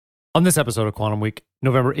On this episode of Quantum Week,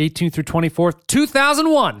 November 18th through 24th,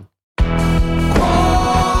 2001. Quantum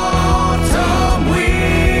Week.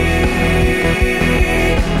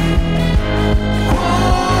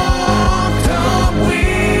 Quantum Week.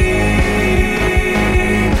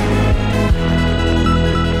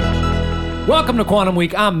 Welcome to Quantum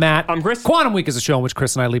Week. I'm Matt. I'm Chris. Quantum Week is a show in which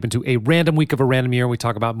Chris and I leap into a random week of a random year, and we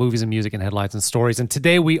talk about movies and music and headlines and stories. And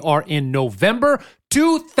today we are in November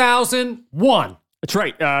 2001. That's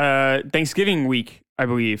right. Thanksgiving week, I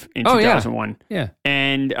believe, in 2001. Yeah.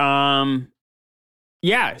 And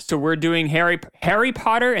so we're doing Harry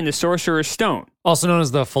Potter and the Sorcerer's Stone. Also known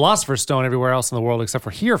as the Philosopher's Stone everywhere else in the world except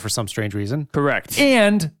for here for some strange reason. Correct.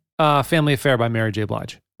 And Family Affair by Mary J.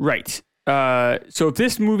 Blige. Right. So if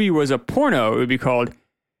this movie was a porno, it would be called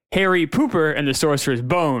Harry Pooper and the Sorcerer's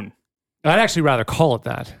Bone. I'd actually rather call it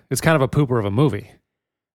that. It's kind of a pooper of a movie.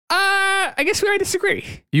 I guess we might disagree.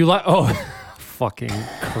 You like... Oh... Fucking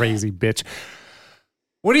crazy bitch.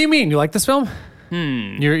 What do you mean? You like this film?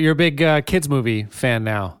 You're a big kids movie fan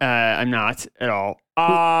now. I'm not at all.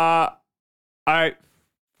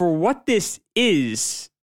 For what this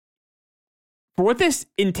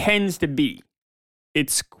intends to be,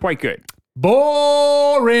 it's quite good.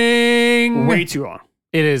 Boring. Way too long.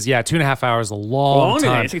 It is, yeah. 2.5 hours, a long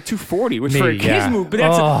time. It's like 240, which for a kids movie, but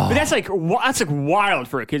that's like wild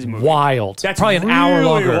for a kids movie. Wild. That's probably an really hour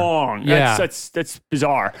longer. Long. Yeah, that's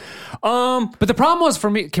bizarre. But the problem was for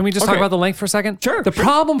me. Can we just talk about the length for a second? Sure. The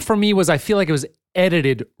problem for me was I feel like it was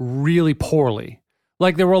edited really poorly.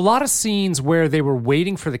 Like there were a lot of scenes where they were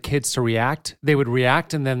waiting for the kids to react. They would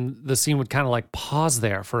react, and then the scene would kind of like pause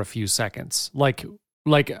there for a few seconds, like.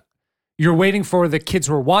 You're waiting for the kids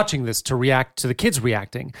who are watching this to react to the kids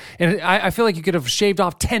reacting. And I feel like you could have shaved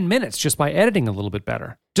off 10 minutes just by editing a little bit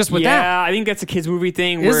better. Just with that. Yeah, I think that's a kids movie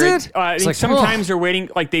thing. Is where it? I think like, sometimes they're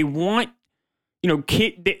waiting, like they want,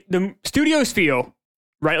 the studios feel,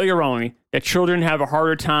 rightly or wrongly, that children have a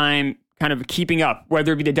harder time kind of keeping up,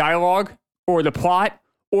 whether it be the dialogue or the plot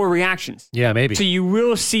or reactions. Yeah, maybe. So you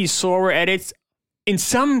will see slower edits. In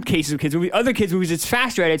some cases of kids movies, other kids movies, it's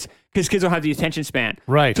faster edits because kids don't have the attention span.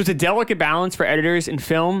 Right. So it's a delicate balance for editors in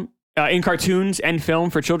film, in cartoons and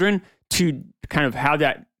film for children to kind of have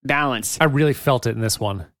that balance. I really felt it in this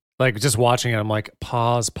one. Like just watching it, I'm like,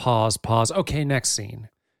 pause. Okay, next scene.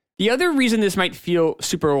 The other reason this might feel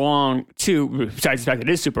super long, too, besides the fact that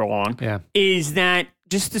it is super long, is that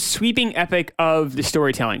just the sweeping epic of the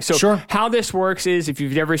storytelling. So how this works is, if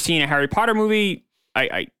you've never seen a Harry Potter movie,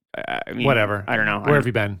 I mean, whatever. I don't know. Where have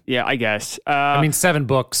you been? Yeah, I guess. 7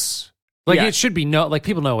 books. Like it should be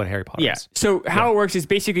people know what Harry Potter is. So how it works is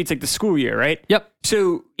basically it's like the school year, right? Yep.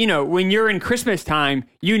 So, when you're in Christmas time,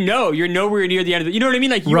 you're nowhere near the end of it. You know what I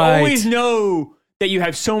mean? Like you always know that you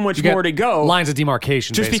have so much more to go. Lines of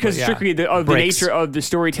demarcation. Just because strictly the nature of the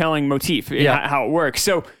storytelling motif, how it works.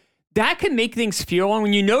 So that can make things feel long.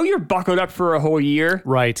 When you're buckled up for a whole year,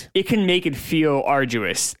 right? It can make it feel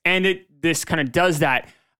arduous. And this kind of does that.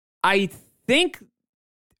 I think,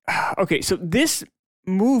 so this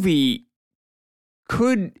movie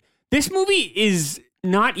is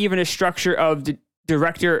not even a structure of the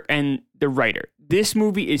director and the writer. This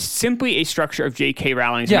movie is simply a structure of J.K.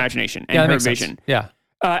 Rowling's imagination and her vision. Yeah.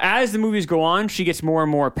 As the movies go on, she gets more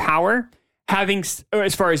and more power,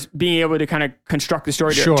 as far as being able to kind of construct the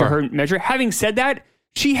story to her measure. Having said that,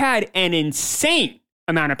 she had an insane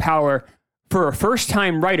amount of power for a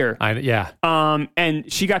first-time writer. And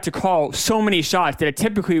she got to call so many shots that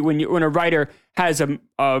typically when a writer has a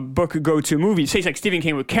book go to a movie, say it's like Stephen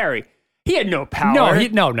King with Carrie, he had no power. No.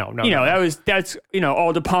 That's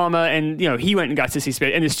all De Palma, and he went and got Sissy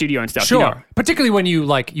Spacek in the studio and stuff. Sure, particularly when you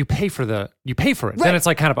pay for it, right. Then it's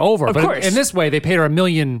like kind of over. Of course. In this way, they paid her $1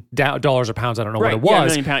 million or pounds. I don't know what it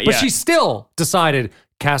was, but she still decided.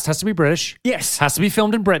 Cast has to be British. Yes. Has to be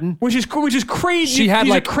filmed in Britain. Which is crazy. She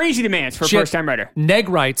had crazy demands for a first-time writer. Neg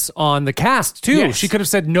rights on the cast, too. Yes. She could have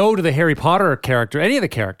said no to the Harry Potter character, any of the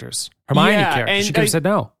characters. Hermione character. She could have said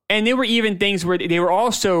no. And there were even things where they were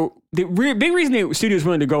also... The big reason the studio was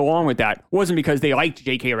willing to go along with that wasn't because they liked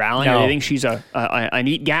J.K. Rowling or they think she's a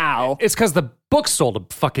neat gal. It's because the book sold a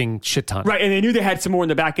fucking shit ton. Right, and they knew they had some more in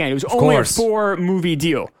the back end. It was only a 4-movie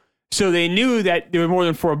deal. So they knew that there were more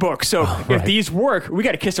than 4 books. So if these work, we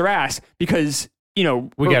got to kiss her ass because, we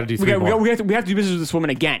got to do 3 more. We have to do business with this woman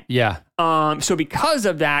again. Yeah. So because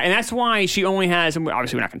of that, and that's why she only has, and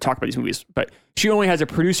obviously we're not going to talk about these movies, but she only has a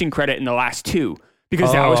producing credit in the last 2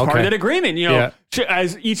 because that was part of that agreement.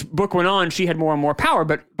 As each book went on, she had more and more power.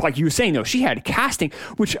 But like you were saying, though, she had casting,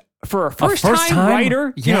 which for a first-time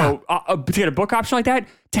writer, you know, to get a book option like that,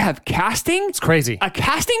 to have casting. It's crazy. A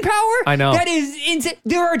casting power? I know. That is insane.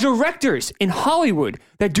 There are directors in Hollywood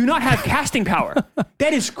that do not have casting power.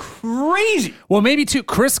 That is crazy. Well, maybe too.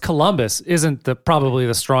 Chris Columbus isn't probably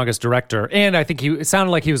the strongest director, and I think it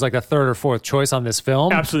sounded like he was like the third or fourth choice on this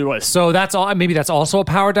film. Absolutely was. So that's all. Maybe that's also a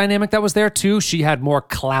power dynamic that was there too. She had more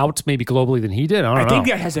clout, maybe globally, than he did. I think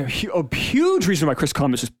that has a huge reason why Chris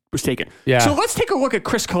Columbus was taken. Yeah. So let's take a look at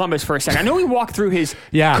Chris Columbus for a second. I know we walked through his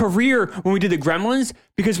career when we did the Gremlins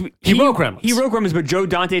because he wrote Gremlins. He wrote Gremlins, but Joe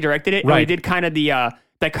Dante directed it. Right. And we did kind of the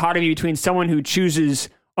dichotomy between someone who chooses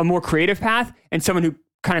a more creative path and someone who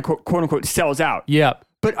kind of quote unquote sells out. Yep.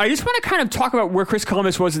 But I just want to kind of talk about where Chris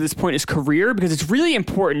Columbus was at this point in his career because it's really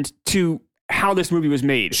important to how this movie was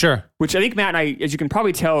made. Sure. Which I think Matt and I, as you can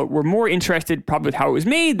probably tell, were more interested probably with how it was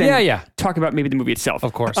made than talk about maybe the movie itself.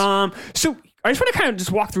 Of course. So I just want to kind of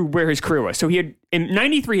just walk through where his career was. So he had, in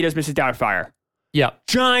 93, he does Mrs. Doubtfire. Yeah.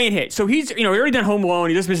 Giant hit. So he's, he already done Home Alone.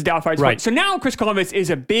 He does Mrs. Doubtfire. Right. So now Chris Columbus is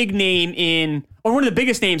a big name or one of the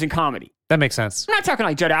biggest names in comedy. That makes sense. I'm not talking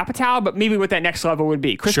like Judd Apatow, but maybe what that next level would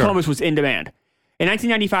be. Chris Columbus was in demand. In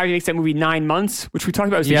 1995, he makes that movie 9 Months, which we talked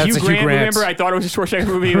about. It was the Hugh Grant. Remember, I thought it was a Schwarzenegger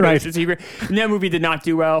movie. Right. It's Hugh Grant. And that movie did not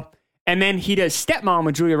do well. And then he does Stepmom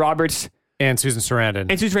with Julia Roberts. And Susan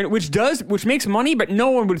Sarandon. Which makes money, but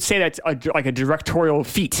no one would say that's like a directorial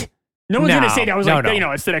feat. No one's going to say that. I was like,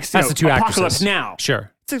 it's the next that's the two Apocalypse actresses. Now.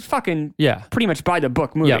 Sure. It's a fucking pretty much by the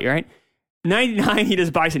book movie, right? 99, he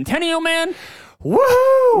does Bicentennial Man.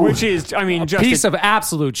 Woohoo! Which is, just piece of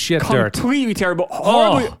absolute shit dirt. Completely terrible.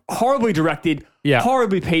 Horribly directed. Yeah.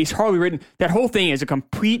 Horribly paced. Horribly written. That whole thing is a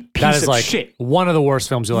complete piece of shit. One of the worst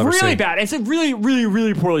films you'll ever see. Really bad. It's really, really,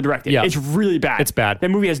 really poorly directed. Yeah. It's really bad. It's bad. That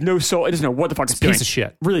movie has no soul. It doesn't know what the fuck it's doing. Piece of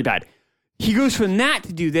shit. Really bad. He goes from that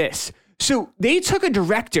to do this. So they took a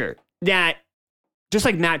director that, just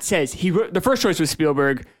like Matt says, the first choice was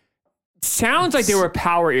Spielberg. Sounds like there were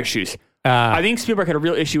power issues. I think Spielberg had a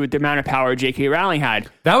real issue with the amount of power J.K. Rowling had.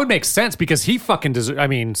 That would make sense because he fucking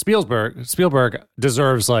deserves. Spielberg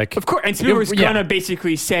deserves of course, and Spielberg's gonna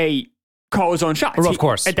basically call his own shots. Of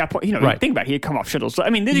course, at that point, think about it, he had come off shittles. So,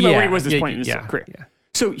 think about where he was at this point in his career. Yeah.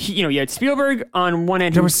 So he had Spielberg on one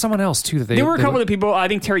end. There was someone else too. There were a couple of people. I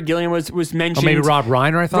think Terry Gilliam was mentioned. Oh, maybe Rob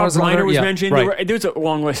Reiner. I thought Rob Reiner was yeah, mentioned. Right. There was a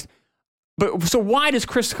long list. But so why does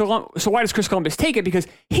Chris Columbus take it? Because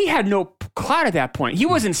he had no clout at that point. He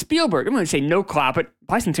wasn't Spielberg. I'm going to say no clout, but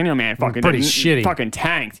Bicentennial Man fucking pretty shitty, fucking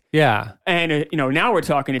tanked. Yeah, and now we're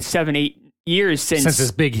talking. It's 7-8 years since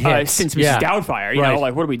his big hit, since Mrs. Doubtfire. You know,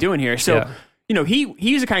 like what are we doing here? So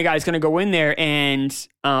he's the kind of guy who's going to go in there and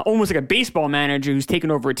almost like a baseball manager who's taken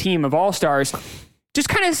over a team of all stars. Just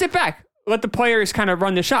kind of sit back, let the players kind of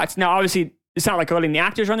run the shots. Now, obviously, it's not like letting the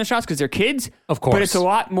actors run the shots because they're kids. Of course. But it's a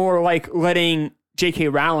lot more like letting J.K.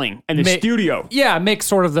 Rowling and the studio make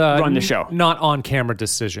sort of the run the show. Not on-camera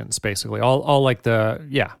decisions, basically. All like the,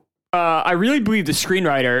 I really believe the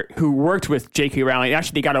screenwriter who worked with J.K. Rowling,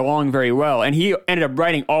 actually they got along very well. And he ended up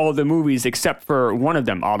writing all of the movies except for one of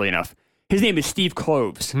them, oddly enough. His name is Steve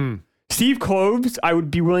Kloves. Steve Kloves, I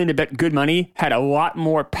would be willing to bet good money, had a lot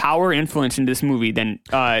more power and influence in this movie than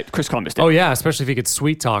Chris Columbus did. Oh yeah, especially if he could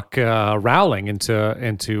sweet talk Rowling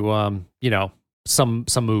into some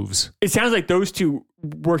moves. It sounds like those two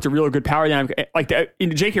worked a real good power dynamic. Like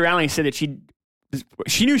J.K. Rowling said that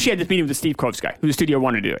she knew she had this meeting with the Steve Kloves guy, who the studio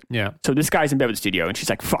wanted to do it. Yeah. So this guy's in bed with the studio, and she's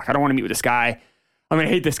like, "Fuck, I don't want to meet with this guy. I'm gonna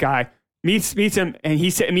hate this guy." Meets him, and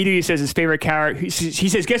he immediately says his favorite character. He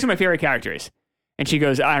says, "Guess who my favorite character is?" And she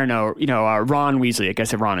goes, I don't know, Ron Weasley. I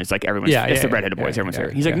guess Ron is like everyone's. It's the redheaded boys. Everyone's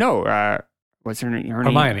favorite. He's like, no, what's her name?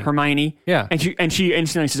 Hermione. Yeah. And she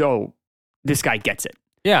instantly says, oh, this guy gets it.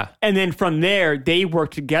 Yeah. And then from there, they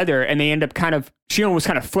work together, and they end up she almost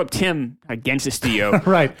kind of flipped him against the studio.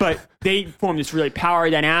 Right. But they formed this really power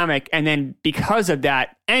dynamic, and then because of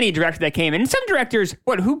that, any director that came in, and some directors,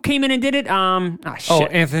 who came in and did it?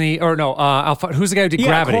 Anthony, or no, who's the guy who did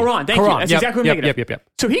Gravity? Cuarón. Thank you. That's exactly what I'm thinking of. Yep.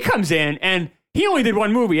 So he comes in, and he only did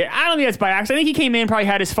one movie. I don't think that's by accident. I think he came in, probably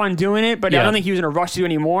had his fun doing it, but I don't think he was in a rush to do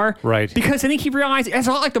anymore. Right. Because I think he realized it's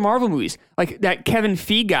a lot like the Marvel movies. Like that Kevin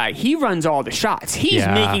Feige guy, he runs all the shots. He's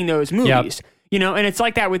making those movies. Yep. And it's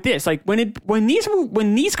like that with this. Like when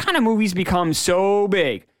these kind of movies become so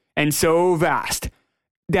big and so vast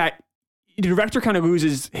that the director kind of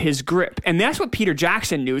loses his grip. And that's what Peter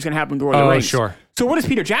Jackson knew was going to happen with Lord of the Rings. Sure. So what does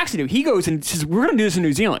Peter Jackson do? He goes and says, we're going to do this in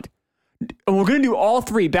New Zealand. And we're going to do all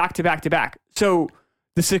three back to back to back. So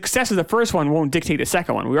the success of the first one won't dictate the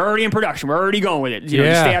second one. We're already in production. We're already going with it.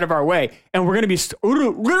 Just stay out of our way. And we're going to be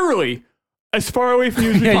literally as far away from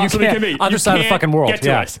you as we possibly can be. Other side of the fucking world. Get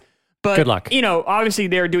to us. But, good luck. Obviously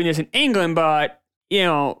they're doing this in England, but,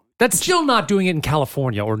 That's still not doing it in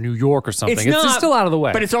California or New York or something. It's still out of the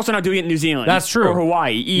way. But it's also not doing it in New Zealand. That's true. Or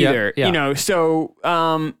Hawaii either. Yeah. You know, so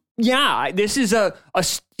this is a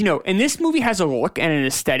and this movie has a look and an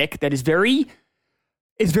aesthetic that is very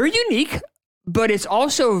unique, but it's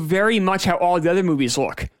also very much how all the other movies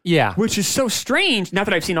look. Yeah. Which is so strange. Not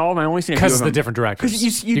that I've seen all of them. I only seen a few Because of of them. the different directors.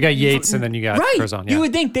 'Cause You got Yates and then you got right. Curzon. Yeah. You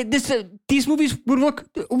would think that these movies would look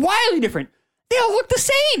wildly different. They all look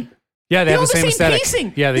the same. Yeah, they have all the same aesthetic.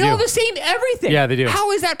 pacing. Yeah, they all do. have the same everything. Yeah, they do.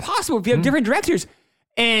 How is that possible if you have different directors?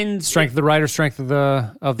 And Strength of the writer, strength of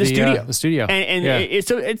the studio. The studio. And yeah.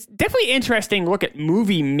 it's definitely interesting look at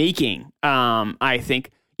movie making. I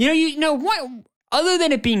think you know what. Other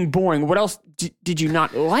than it being boring, what else did you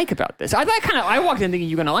not like about this? I walked in thinking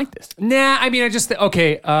you're going to like this. Nah, I mean,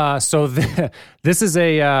 so this is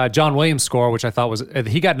a John Williams score, which I thought was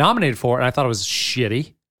he got nominated for, and I thought it was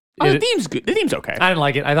shitty. The theme's good. The theme's okay. I didn't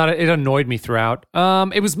like it. I thought it annoyed me throughout.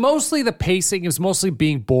 It was mostly the pacing. It was mostly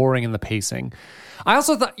being boring in the pacing. I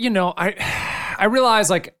also thought, I realized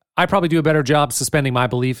like I probably do a better job suspending my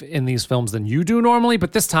belief in these films than you do normally,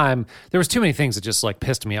 but this time there was too many things that just like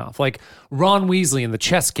pissed me off. Like Ron Weasley in the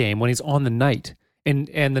chess game when he's on the knight and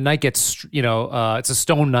the knight gets, it's a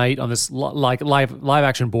stone knight on this like live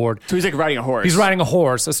action board. So he's like riding a horse. He's riding a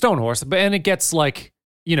horse, a stone horse, and it gets like,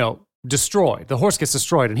 destroyed. The horse gets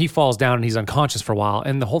destroyed and he falls down and he's unconscious for a while.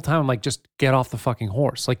 And the whole time I'm like, just get off the fucking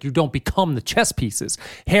horse. Like you don't become the chess pieces.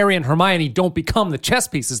 Harry and Hermione don't become the chess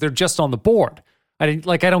pieces. They're just on the board. I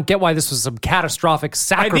don't get why this was some catastrophic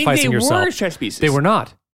sacrificing yourself. I think they were chess pieces. They were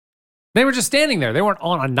not. They were just standing there. They weren't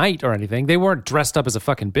on a knight or anything. They weren't dressed up as a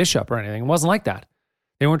fucking bishop or anything. It wasn't like that.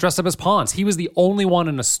 They weren't dressed up as pawns. He was the only one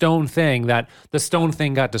in a stone thing that the stone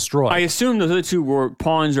thing got destroyed. I assume those other two were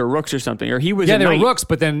pawns or rooks or something. Or he was they knight. were rooks,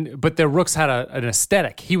 but their rooks had an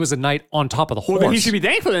aesthetic. He was a knight on top of the horse. Well, then he should be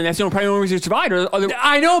thankful. Then that's the only reason he survived.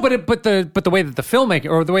 I know, but the way that the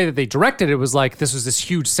filmmaking or the way that they directed it was like this was this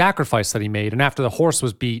huge sacrifice that he made, and after the horse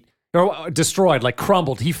was beat or destroyed, like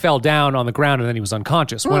crumbled, he fell down on the ground and then he was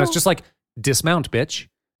unconscious. When it's just like dismount, bitch,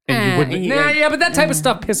 and you wouldn't. But that type of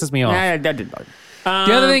stuff pisses me off. That didn't bother me. The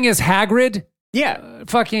other thing is Hagrid.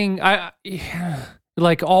 Yeah.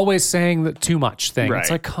 Like always saying the too much thing. Right.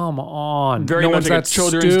 It's like, come on. Very no much one's like a that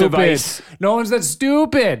children's stupid. device. No one's that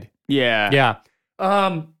stupid. Yeah. Yeah.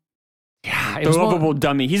 The lovable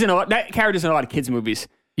dummy. He's in that character's in a lot of kids' movies.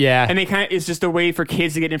 Yeah. And it's just a way for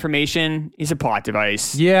kids to get information. He's a plot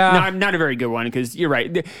device. Yeah. Not a very good one because you're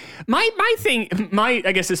right. My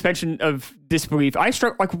I guess suspension of disbelief, I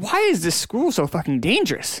struck like, why is this school so fucking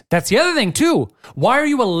dangerous? That's the other thing too. Why are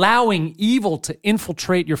you allowing evil to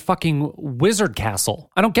infiltrate your fucking wizard castle?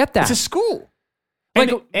 I don't get that. It's a school.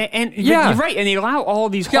 Like, and yeah. You're right. And they allow all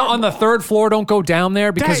these. Yeah, on the third floor, don't go down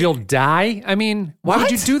there because you'll die. I mean, why would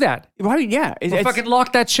you do that? Why? Yeah. Fucking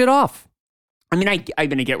lock that shit off. I mean, I'm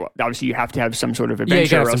going to get, obviously you have to have some sort of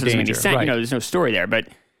adventure or else it doesn't make any sense. Right. There's no story there. But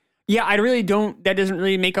yeah, I really don't, that doesn't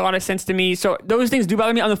really make a lot of sense to me. So those things do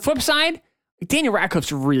bother me. On the flip side, Daniel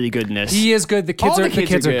Radcliffe's really good in this. He is good. The kids are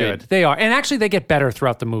good. They are. And actually they get better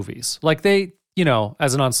throughout the movies. Like they,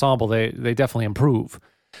 as an ensemble, they definitely improve.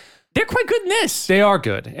 They're quite good in this. They are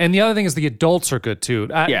good. And the other thing is the adults are good too.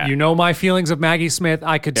 Yeah. You know my feelings of Maggie Smith.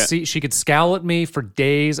 I could see, she could scowl at me for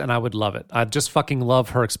days and I would love it. I just fucking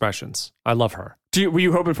love her expressions. I love her. Were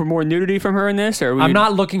you hoping for more nudity from her in this? Or I'm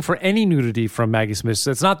not looking for any nudity from Maggie Smith.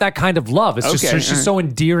 It's not that kind of love. It's just she's so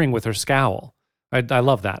endearing with her scowl. I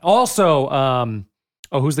love that. Also,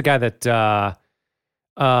 who's the guy that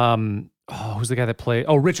who's the guy that played?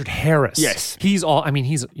 Oh, Richard Harris. Yes. He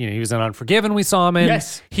was in Unforgiven. We saw him in.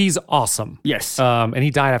 Yes. He's awesome. Yes. And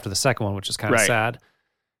he died after the second one, which is kind of sad.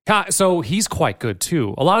 So he's quite good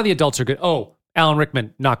too. A lot of the adults are good. Oh, Alan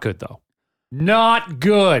Rickman, not good though. Not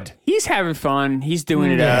good. He's having fun. He's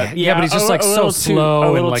doing it up. Yeah, but he's just like so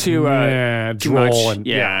slow and like too droll. much. And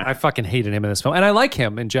yeah, I fucking hated him in this film, and I like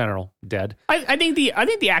him in general. Dead. I think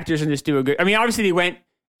the actors in this do a good. I mean, obviously they went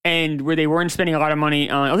and where they weren't spending a lot of money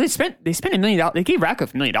on. they spent $1 million. They gave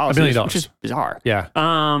Radcliffe $1 million. $1 million, which is bizarre. Yeah.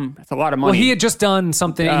 That's a lot of money. Well, he had just done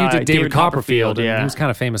something. He did David Copperfield, and yeah. he was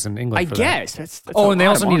kind of famous in England. I for guess that. that's and they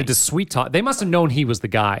also needed to sweet talk. They must have known he was the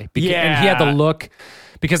guy. And he had the look.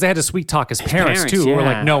 Because they had to sweet talk his parents too. Yeah. We're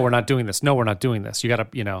like, no, we're not doing this. No, we're not doing this. You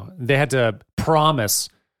got to, they had to promise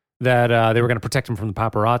that they were going to protect him from the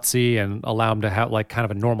paparazzi and allow him to have like kind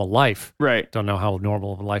of a normal life. Right. Don't know how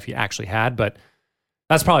normal of a life he actually had, but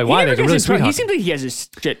that's probably why they could really sweet talk. He seems like he has his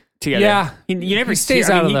shit together. Yeah. You never stays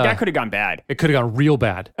see, out of that could have gone bad. It could have gone real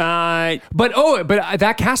bad. But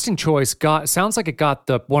that casting choice sounds like it got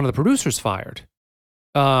one of the producers fired.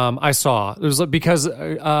 I saw. It was because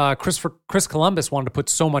Chris Columbus wanted to put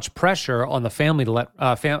so much pressure on the family to let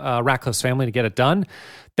Ratcliffe's family to get it done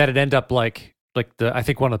that it ended up like I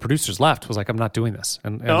think one of the producers left was like, I'm not doing this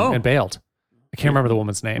and bailed. I can't remember the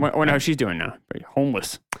woman's name. I wonder how she's doing now.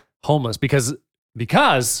 Homeless because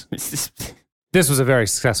this was a very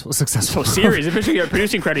successful so series. Especially your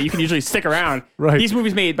producing credit, you can usually stick around. Right. These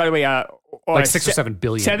movies made, by the way, like $6 or $7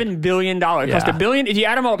 billion. $7 billion. It cost $1 billion. If you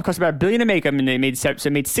add them all, it cost about $1 billion to make them, and they made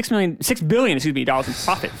 $6 billion dollars in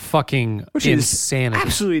profit. Fucking Which insanity. is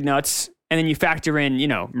absolutely nuts. And then you factor in,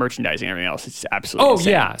 merchandising and everything else. It's absolutely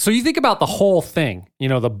insane. Yeah. So you think about the whole thing.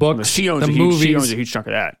 The books, she owns the movies. She owns a huge chunk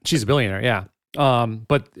of that. She's a billionaire. Yeah.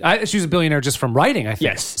 But she's a billionaire just from writing, I think.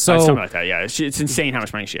 Yes. So something like that. Yeah. It's insane how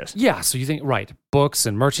much money she has. Yeah. So you think, right, books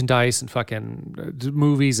and merchandise and fucking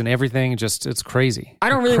movies and everything. Just it's crazy. I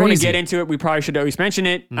don't really want to get into it. We probably should always mention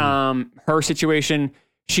it. Her situation.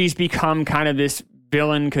 She's become kind of this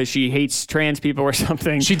villain because she hates trans people or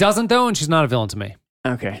something. She doesn't though, and she's not a villain to me.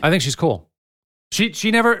 Okay. I think she's cool. She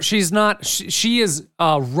is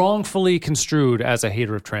wrongfully construed as a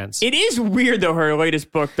hater of trans. It is weird though. Her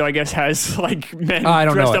latest book though, I guess, has like men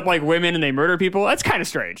dressed up like women and they murder people. That's kind of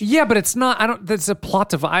strange. Yeah, but it's not. That's a plot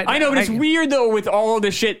device. I know, but it's weird though with all of the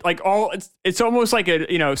shit. Like it's almost like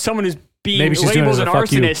someone who's being labeled an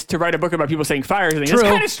arsonist to write a book about people setting fires. It's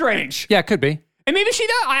kind of strange. Yeah, it could be. And maybe she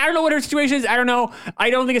does. I don't know what her situation is. I don't know. I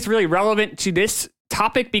don't think it's really relevant to this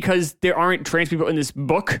topic because there aren't trans people in this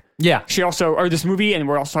book. Yeah. Or this movie, and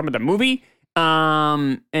we're also talking about the movie.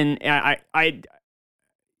 And I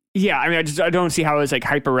don't see how it's like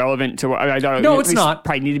hyper relevant to what it's not.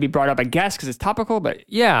 Probably need to be brought up, I guess, because it's topical, but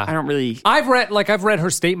yeah. I don't really. I've read her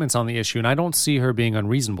statements on the issue, and I don't see her being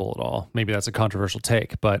unreasonable at all. Maybe that's a controversial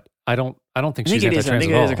take, but I don't think she's anti-trans at all. I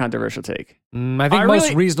think it is a controversial take. I think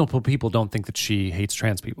most reasonable people don't think that she hates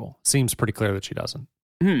trans people. Seems pretty clear that she doesn't.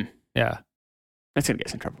 Yeah. That's gonna get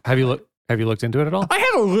us in trouble. Have you looked into it at all? I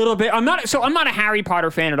have a little bit. I'm not a Harry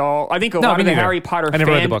Potter fan at all. I think a lot of the Harry Potter I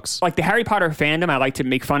never read the books. Like the Harry Potter fandom, I like to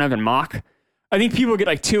make fun of and mock. I think people get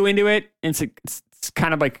like too into it, and it's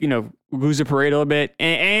kind of like lose a parade a little bit,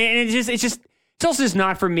 and it's also just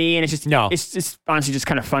not for me, and it's just honestly just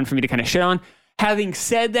kind of fun for me to kind of shit on. Having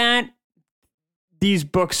said that, these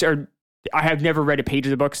books I have never read a page of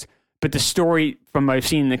the books, but the story from I've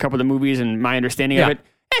seen a couple of the movies and my understanding of it.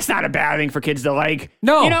 It's not a bad thing for kids to like.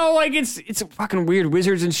 No. It's fucking weird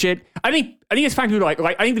wizards and shit. I think it's fine people like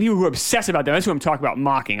I think the people who are obsessed about them, that's who I'm talking about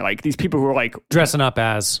mocking. Like these people who are like dressing up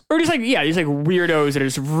as. Or just these like weirdos that are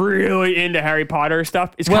just really into Harry Potter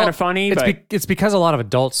stuff. It's kind of funny. It's because a lot of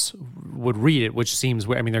adults would read it, which seems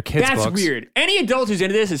weird. I mean, they're kids' books. That's weird. Any adult who's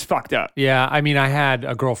into this is fucked up. Yeah. I mean, I had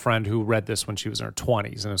a girlfriend who read this when she was in her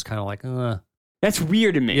 20s, and it was kind of like, That's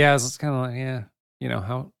weird to me. Yeah, it's kind of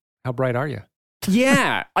like, how bright are you?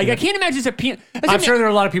 Yeah, I can't imagine it's I'm sure there are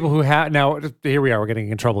a lot of people who have now. Here we are. We're getting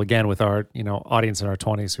in trouble again with our audience in our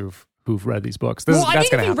 20s who've read these books. I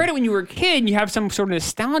think if you read it when you were a kid and you have some sort of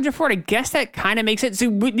nostalgia for it, I guess that kind of makes sense. So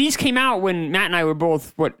these came out when Matt and I were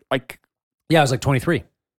both Yeah, I was like 23.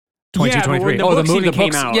 22, 23. The books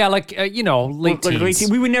came out. Yeah, late teens.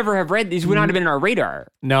 We would never have read these. Would not have been on our radar.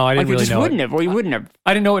 No, I didn't really know. We wouldn't have.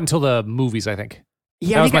 I didn't know it until the movies, I think.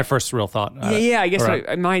 Yeah, that was my first real thought. I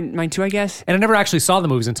guess mine too, I guess. And I never actually saw the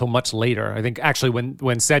movies until much later. I think actually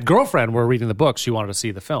when said girlfriend were reading the book, she wanted to see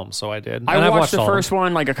the film, so I did. I watched the first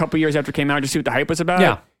one like a couple years after it came out to see what the hype was about.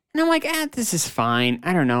 Yeah. And I'm like, this is fine.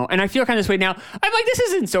 I don't know. And I feel kind of this way now. I'm like, this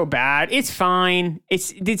isn't so bad. It's fine.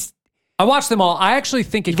 It's. I watched them all. I actually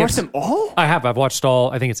think it gets... watched them all? I have. I've watched all.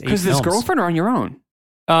 I think it's 8 films. Because this girlfriend or on your own?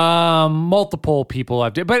 Multiple people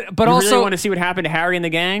I've did, but you also really want to see what happened to Harry and the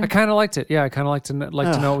gang. I kind of liked it. Yeah, I kind of to know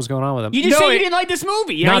what was going on with them. You just said you didn't like this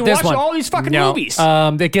movie. You watched all these fucking movies.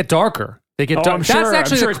 They get darker. They get dark. I'm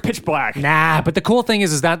sure it's pitch black. Nah, but the cool thing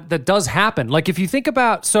is that does happen. Like if you think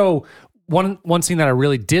about one scene that I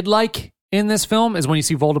really did like in this film is when you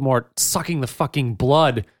see Voldemort sucking the fucking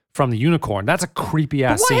blood from the unicorn. That's a creepy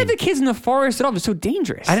ass scene. Why have the kids in the forest at all? It's so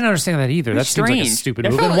dangerous. I didn't understand that either. That seems like a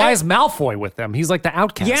stupid move. And why is Malfoy with them? He's like the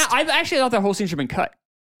outcast. Yeah, I actually thought that whole scene should have been cut.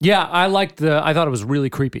 Yeah, I thought it was really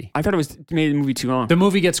creepy. I thought it made the movie too long. The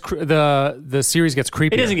movie the series gets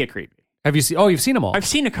creepy. It doesn't get creepy. Have you seen? Oh, you've seen them all. I've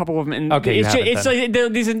seen a couple of them. And okay, it's like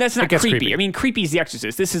that's not creepy. I mean, creepy is The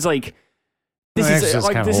Exorcist. This is like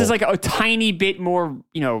a tiny bit more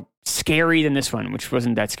scary than this one, which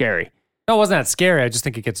wasn't that scary. No, it wasn't that scary. I just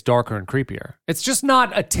think it gets darker and creepier. It's just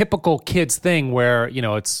not a typical kids thing where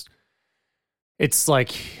it's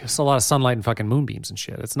like it's a lot of sunlight and fucking moonbeams and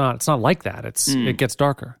shit. It's not like that. It gets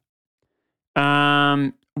darker.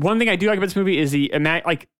 One thing I do like about this movie is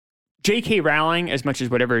J.K. Rowling, as much as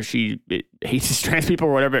whatever she hates trans people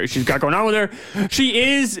or whatever she's got going on with her, she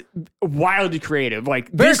is wildly creative. Like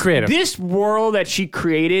Very creative. This world that she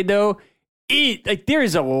created, though, there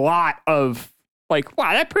is a lot of like,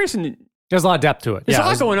 wow, that person. There's a lot of depth to it. There's a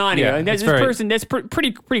lot going on here. And it's this person, that's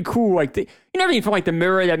pretty cool. Like everything from like the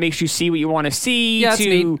mirror that makes you see what you want to see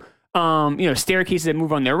to staircases that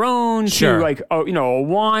move on their own to like a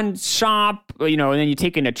wand shop, and then you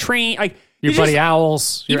take in a train, like your buddy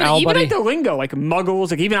owls, your owl buddy. Even like the lingo, like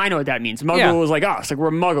muggles, like even I know what that means. Muggles, like us, like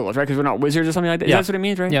we're muggles, right? Because we're not wizards or something like that. Yeah. That's what it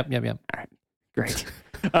means, right? Yep. All right, great.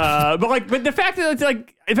 But the fact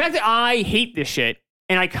that I hate this shit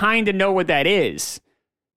and I kind of know what that is.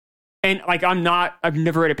 And like I've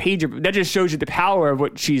never read a page of it. That just shows you the power of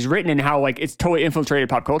what she's written and how like it's totally infiltrated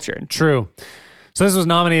pop culture. True. So this was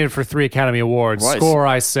nominated for 3 Academy Awards. Score,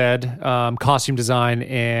 I said, costume design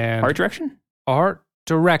and art direction. Art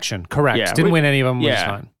direction, correct. Yeah, Didn't win any of them. Yeah. Which is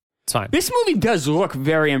fine. It's fine. This movie does look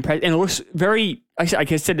very impressive, and it looks very. I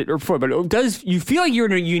said it before, but it does. You feel like you're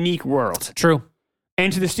in a unique world. True.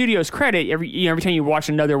 And to the studio's credit, every time you watch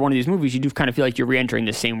another one of these movies, you do kind of feel like you're re-entering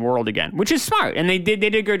the same world again, which is smart. And they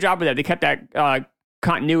did a good job with that. They kept that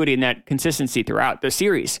continuity and that consistency throughout the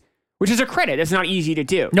series, which is a credit. That's not easy to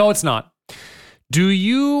do. No, it's not. Do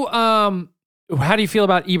you? How do you feel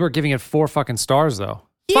about Ebert giving it 4 fucking stars though?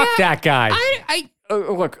 Yeah, Fuck that guy.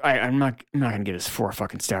 Look, I'm not gonna give this 4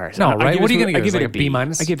 fucking stars. No, right? What are you gonna give? Like a B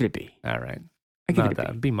minus? I give it a B. All right. I give Not it a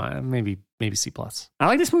that. B minus, maybe C plus. I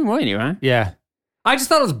like this movie more than you, huh? Yeah. I just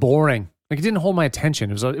thought it was boring. Like it didn't hold my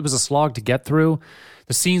attention. It was a slog to get through.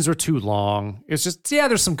 The scenes were too long. It's just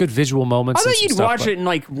there's some good visual moments. I thought you'd watch it and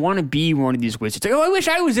like want to be one of these wizards. Like, I wish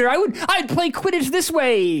I was there. I'd play Quidditch this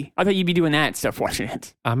way. I thought you'd be doing that stuff watching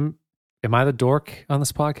it. Am I the dork on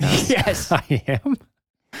this podcast? Yes, I am.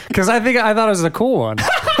 Because I thought it was a cool one.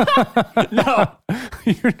 No,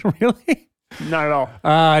 really? Not at all.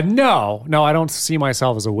 No, I don't see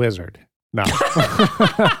myself as a wizard. No.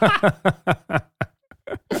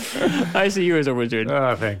 I see you as a wizard.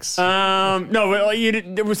 Oh, thanks. No,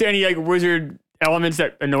 but was there any like wizard elements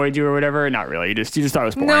that annoyed you or whatever? Not really. You just thought it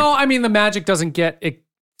was boring. No, I mean the magic doesn't get it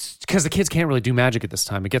because the kids can't really do magic at this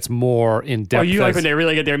time. It gets more in depth. Oh, you like when they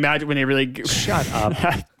really get their magic when they really shut up.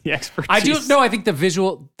 The expertise. I do. No, I think the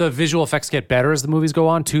visual effects get better as the movies go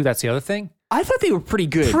on too. That's the other thing. I thought they were pretty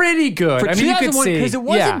good. Pretty good. For I mean, you could see because it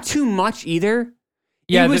wasn't too much either.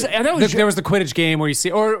 Yeah, there was the Quidditch game where you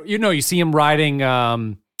see him riding.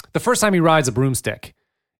 The first time he rides a broomstick,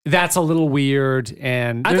 that's a little weird,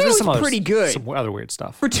 and I thought it was pretty good. Some other weird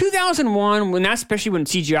stuff For 2001, especially when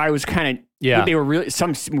CGI was kind of they were really,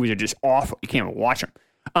 some movies are just awful. You can't even watch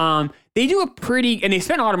them. They do a pretty, and they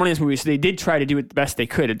spent a lot of money on this movie, so they did try to do it the best they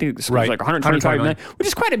could. I think this was like 125 million, which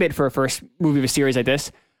is quite a bit for a first movie of a series like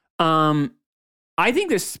this. I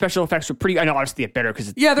think the special effects were pretty. I know obviously get better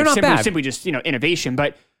because they're not bad. Simply just innovation,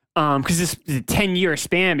 but because this is a 10-year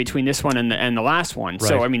span between this one and the last one, right.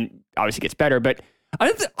 so I mean obviously it gets better. But I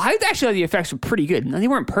actually thought the effects were pretty good. They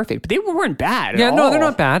weren't perfect, but they weren't bad. Yeah, at no, all. they're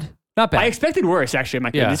not bad. Not bad. I expected worse. Actually, I'm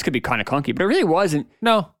like, this could be kind of clunky, but it really wasn't.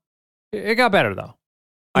 No, it got better though.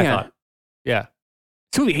 I thought. Yeah.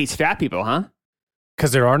 This movie hates fat people, huh?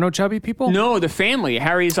 Because there are no chubby people? No, the family.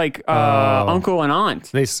 Harry's like uncle and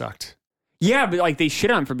aunt. They sucked. Yeah, but like they shit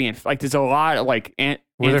on him for being like. There's a lot of like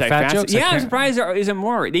Were there fat jokes? Yeah, I'm surprised there isn't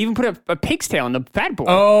more. They even put a pig's tail on the fat boy.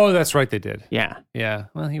 Oh, that's right, they did. Yeah. Yeah.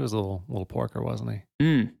 Well, he was a little porker, wasn't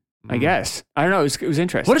he? I guess. I don't know. It was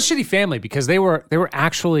interesting. What a shitty family because they were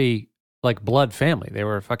actually like blood family. They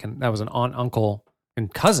were that was an aunt, uncle,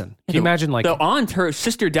 and cousin. Can you imagine like the aunt, her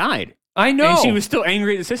sister died. I know. And she was still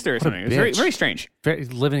angry at the sister or something. It was very, very strange.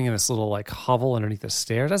 Living in this little like hovel underneath the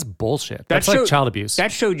stairs. That's bullshit. That's like child abuse.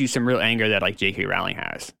 That showed you some real anger that like J.K. Rowling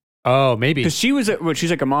has. Oh, maybe. Because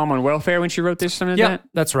she's like a mom on welfare when she wrote this, something like that.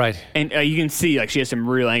 That's right. And you can see like she has some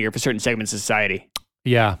real anger for certain segments of society.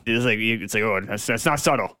 Yeah. It's like, oh, that's not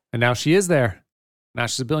subtle. And now she is there. Now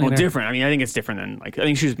she's a billionaire. Well, different. I mean, I think it's different than like, I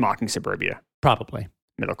think she was mocking suburbia. Probably.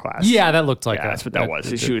 Middle class. Yeah, that looked like that's what that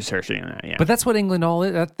was. She was searching on that, yeah. But that's what England all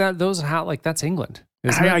is. That's England.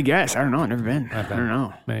 Isn't it? I guess. I don't know. I've never been. I don't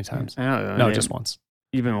know. Many times. No, just once.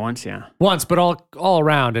 You've been once, yeah. Once, but all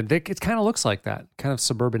around. And it kind of looks like that. Kind of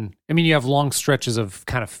suburban. I mean, you have long stretches of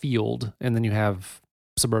kind of field, and then you have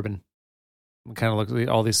suburban. It kind of looks like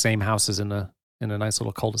all these same houses in a nice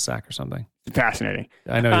little cul-de-sac or something. Fascinating.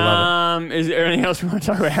 I know you love it. Is there anything else we want to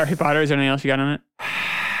talk about Harry Potter? Is there anything else you got on it?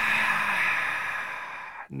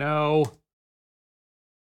 No.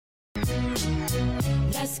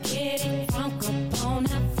 Let's get it crunk on,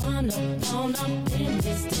 have fun on up in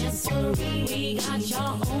this dancery. We got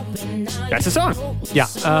y'all open now. That's the song.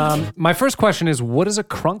 Yeah. My first question is, what is a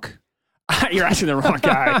crunk? You're asking the wrong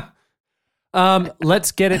guy.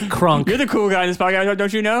 Let's get it crunk. You're the cool guy in this podcast,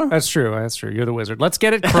 don't you know? That's true. You're the wizard. Let's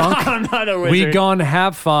get it crunk. I'm not a wizard. We gonna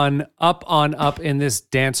have fun up in this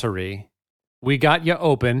dancery. We got you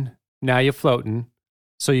open. Now you're floating.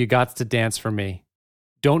 So you got to dance for me.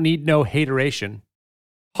 Don't need no hateration.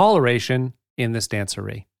 Holleration in this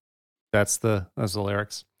dancery. That's the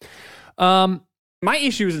lyrics. My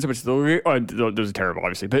issue isn't so much the lyrics. Oh, those are terrible,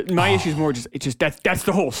 obviously. But my issue is more just that's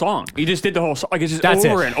the whole song. You just did the whole song. Like it's just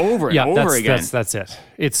over and over and over again. That's it.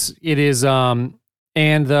 It is. So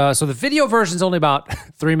the video version is only about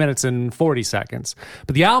 3 minutes and 40 seconds,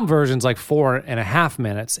 but the album version is like 4.5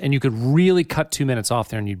 minutes, and you could really cut 2 minutes off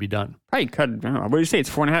there, and you'd be done. Probably cut. I don't know, what do you say?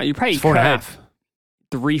 It's 4.5. You probably it's 4.5.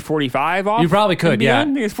 3:45 off. You probably could. Yeah, I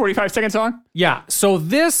think it's 45-second song. Yeah. So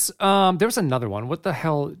this, there's another one. What the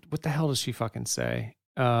hell does she fucking say?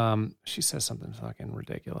 She says something fucking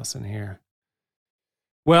ridiculous in here.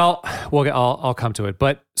 Well, I'll come to it.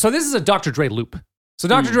 But so this is a Dr. Dre loop. So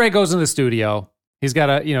Dr. Dre goes into the studio. He's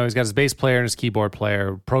got his bass player and his keyboard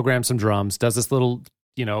player, programs some drums, does this little,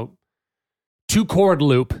 2-chord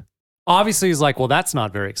loop. Obviously, he's like, well, that's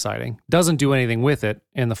not very exciting. Doesn't do anything with it.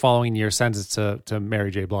 And the following year sends it to Mary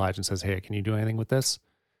J. Blige and says, hey, can you do anything with this?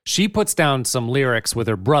 She puts down some lyrics with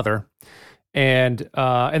her brother, and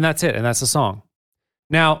that's it. And that's the song.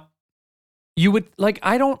 Now, you would like,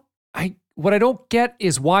 what I don't get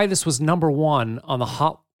is why this was number 1 on the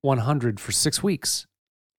Hot 100 for 6 weeks.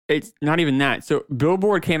 It's not even that. So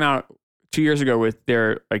Billboard came out 2 years ago with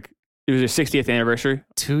their, it was their 60th anniversary.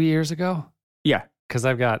 2 years ago? Yeah. Because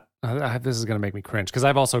this is going to make me cringe, because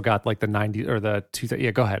I've also got like the 90 or the 2000.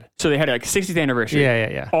 Yeah, go ahead. So they had 60th anniversary.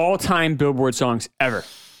 Yeah. All-time Billboard songs ever.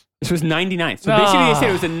 This was 99th. So basically they said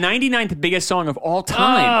it was the 99th biggest song of all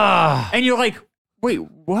time. And you're like, wait,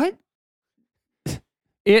 what?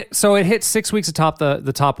 It hit 6 weeks atop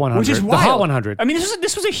the top 100. Which is wild. The Hot 100. I mean,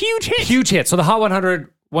 this was a huge hit. Huge hit. So the Hot 100,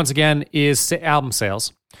 once again, is album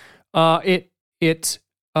sales. It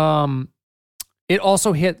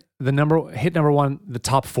also hit number 1, the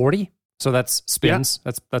top 40. So that's spins.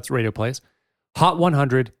 Yeah. That's radio plays. Hot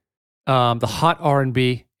 100, the Hot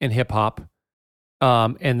R&B and hip hop,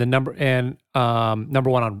 and the number 1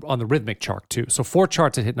 on the rhythmic chart too. So 4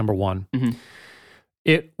 charts it hit number 1. Mm-hmm.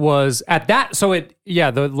 It was at that. So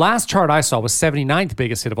the last chart I saw was 79th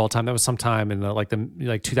biggest hit of all time. That was sometime in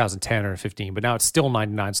the 2010 or 15. But now it's still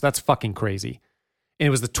 99. So that's fucking crazy. And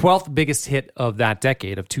it was the 12th biggest hit of that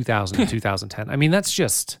decade of 2000 to 2010. I mean, that's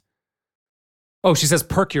just. Oh, she says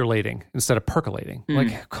percolating instead of percolating.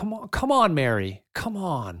 Like, come on, Mary, come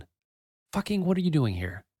on, fucking, what are you doing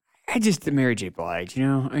here? Mary J. Blige,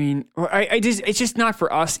 I mean, it's just not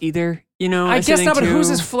for us either, I guess not, but who's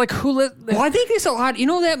this, like, who lit? Well, I think there's a lot,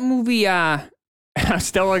 that movie,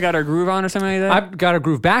 Stella Got Her Groove On or something like that? I've Got Her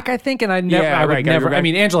Groove Back, I think, and I mean,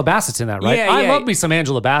 Angela Bassett's in that, right? Yeah, I love me some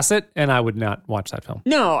Angela Bassett, and I would not watch that film.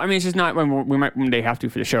 No, I mean, it's just not, we might one day have to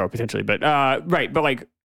for the show, potentially, but,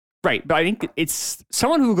 Right, but I think it's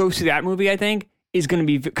someone who goes to that movie, I think, is going to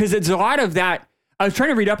be, because there's a lot of that. I was trying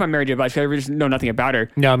to read up on Mary J. Blige because I just know nothing about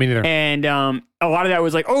her. No, me neither. And a lot of that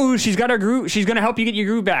was like, oh, she's got her groove. She's going to help you get your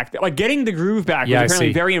groove back. Like getting the groove back was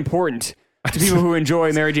apparently very important to people who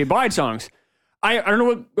enjoy Mary J. Blige songs. I don't know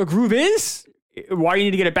what a groove is, why you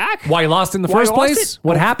need to get it back. Why you lost in the first place?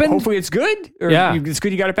 What happened? Hopefully it's good. Or it's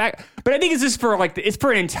good you got it back. But I think it's just for it's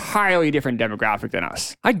for an entirely different demographic than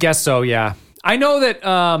us. I guess so, yeah. I know that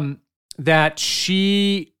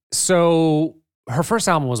her first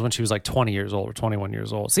album was when she was like 20 years old or 21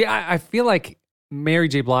 years old. See, I feel like Mary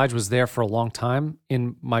J. Blige was there for a long time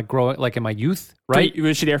in my in my youth, right?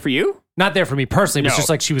 Was she there for you? Not there for me personally. It was just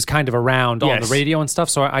like she was kind of around on the radio and stuff.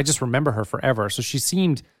 So I just remember her forever. So she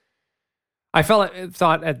seemed,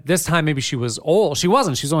 thought at this time maybe she was old. She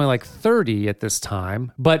wasn't. She was only like 30 at this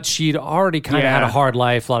time, but she'd already kind of had a hard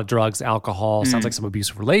life, a lot of drugs, alcohol, sounds like some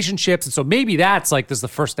abusive relationships. And so maybe that's like, this is the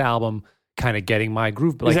first album kind of getting my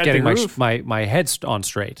groove, like getting my head on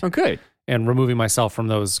straight. Okay. And removing myself from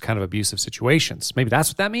those kind of abusive situations. Maybe that's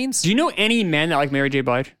what that means. Do you know any men that like Mary J.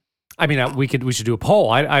 Blige? I mean, we should do a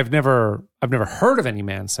poll. I've never heard of any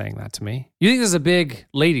man saying that to me. You think this is a big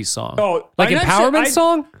ladies song? Oh, like empowerment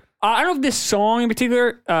song? I don't know if this song in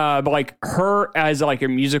particular, but like her as like a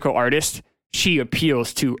musical artist, she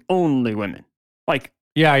appeals to only women. Like,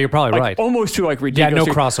 yeah, you're probably right. Almost to like ridiculous.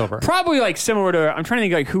 Yeah, no crossover. Probably like similar to. I'm trying to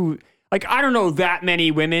think like who. Like, I don't know that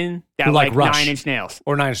many women that who like Rush. 9 Inch Nails.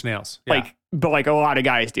 Or 9 Inch Nails. Yeah. But like a lot of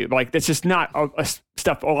guys do. But like, that's just not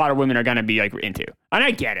stuff a lot of women are going to be like into. And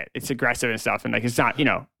I get it. It's aggressive and stuff. And like, it's not,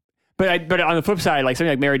 But on the flip side, like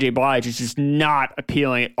something like Mary J. Blige is just not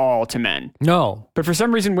appealing at all to men. No. But for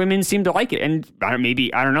some reason, women seem to like it. And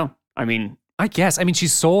maybe, I don't know. I mean, I guess. I mean,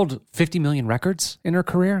 she's sold 50 million records in her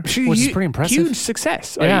career, which is pretty impressive. Huge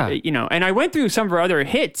success. Yeah. And I went through some of her other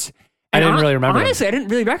hits. I And didn't really remember them. Honestly, I didn't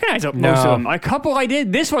really recognize most No. of them. A couple I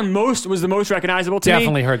did. This one was the most recognizable to me.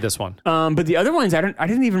 Definitely heard this one. But the other ones I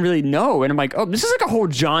didn't even really know. And I'm like, oh, this is like a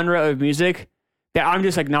whole genre of music that I'm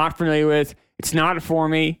just like not familiar with. It's not for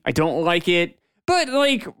me. I don't like it. But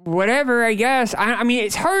like whatever, I guess. I mean,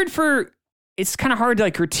 it's kind of hard to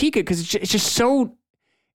like critique it because it's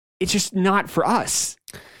just not for us.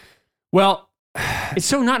 Well, It's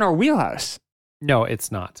so not in our wheelhouse. no,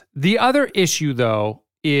 it's not. The other issue, though,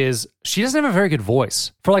 is she doesn't have a very good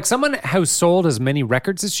voice. For like someone who's sold as many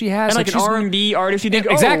records as she has. And like an she's- R&B artist, you think,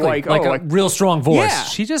 exactly, like a real strong voice. Yeah.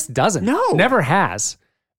 She just doesn't. No. Never has.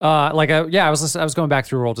 I was going back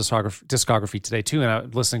through her old discography today too, and I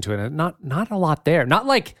was listening to it, and not a lot there. Not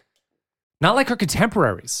like her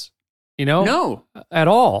contemporaries, No. at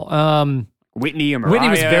all. Whitney or Mariah. Whitney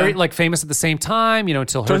was very like famous at the same time,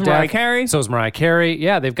 until her So is death. Mariah Carey. So is Mariah Carey.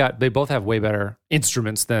 Yeah, they both have way better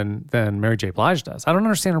instruments than Mary J. Blige does. I don't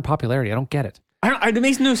understand her popularity. I don't get it. It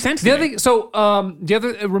makes no sense The to other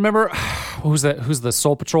me. thing, remember who's the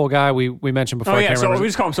Soul Patrol guy we mentioned before? Oh, I yeah, can't so remember. we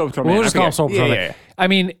just call him Soul Patrol. We'll Man. just I call him forget. Soul Patrol. Yeah. I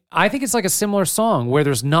mean, I think it's like a similar song where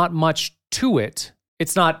there's not much to it.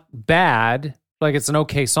 It's not bad. Like it's an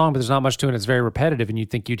okay song, but there's not much to it. It's very repetitive, and you'd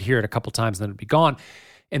think you'd hear it a couple times and then it'd be gone.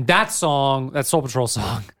 And that song, that Soul Patrol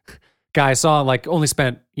song, guy saw like only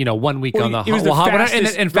spent 1 week on the it was the Hot 100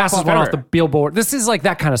 fastest and fastest drop-off one off ever. the Billboard. This is like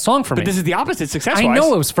that kind of song for me. But this is the opposite success-wise. I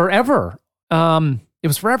know it was forever. It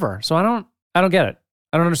was forever. So I don't get it.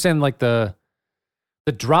 I don't understand like the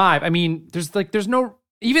drive. I mean, there's no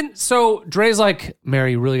even so. Dre's like,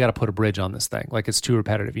 Mary, you really got to put a bridge on this thing. Like it's too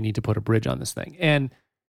repetitive. You need to put a bridge on this thing. And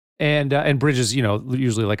bridge is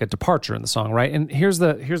usually like a departure in the song, right? And here's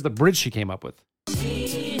the bridge she came up with.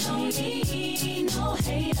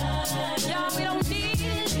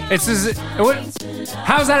 It's just,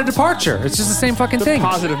 how's that a departure? It's just the same fucking thing.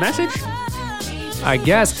 Positive message. I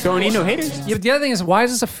guess. Don't need no haters. Yeah, but the other thing is, why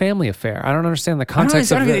is this a family affair? I don't understand the I don't context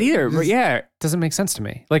get of it either. But yeah, It doesn't make sense to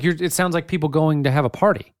me. Like it sounds like people going to have a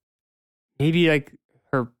party. maybe like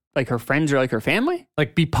her friends or like her family.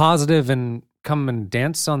 Like be positive and come and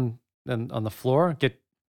dance on the floor.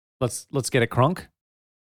 Let's get it crunk.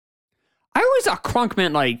 I always thought crunk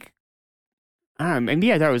meant like, I don't know,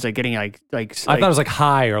 maybe I thought it was like getting like I thought it was like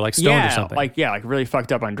high or like stoned or something. like really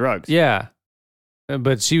fucked up on drugs. Yeah.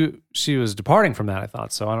 But she was departing from that, I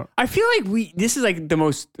thought. So I don't. I feel like this is like the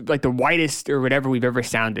most like the whitest or whatever we've ever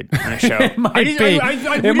sounded on a show. It might be.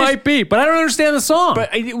 It might be, but I don't understand the song.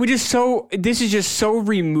 But this is just so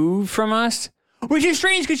removed from us, which is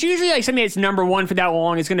strange because usually like something that's number one for that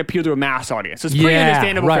long is going to appeal to a mass audience. So it's pretty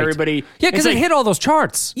understandable right. for everybody. Yeah, because It's it like, hit all those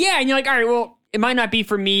charts. yeah, and you're like, all right, well, it might not be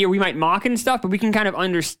for me, or we might mock it and stuff, but we can kind of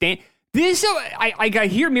understand. This, I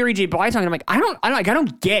hear Mary J. Blige talking. I'm like, I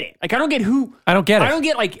don't get it. Like, I don't get who. I don't get it. I don't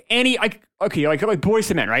get like any. Like, okay, like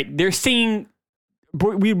Boyz II Men, right? They're singing.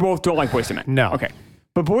 We both don't like Boyz II Men. No. Okay,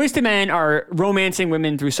 but Boyz II Men are romancing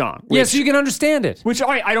women through song. Yeah, so you can understand it. Which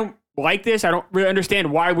I don't like this. I don't really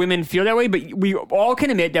understand why women feel that way, but we all can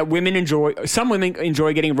admit that some women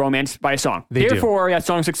enjoy getting romanced by a song. They do. Therefore, that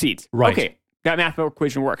song succeeds. Right. Okay, that mathematical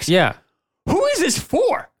equation works. Yeah. Who is this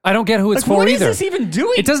for? I don't get who it's Like, for what either. is this even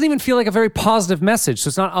doing? It doesn't even feel like a very positive message. So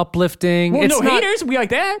it's not uplifting. Well, it's no not, haters. We like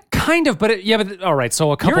that. Kind of, but all right.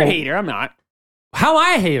 So a couple. You're a hater. I'm not. How am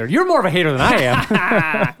I a hater? You're more of a hater than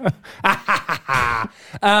I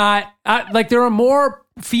am. Like there are more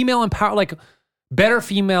better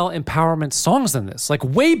female empowerment songs than this. Like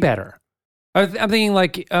way better. I'm thinking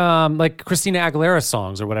like Christina Aguilera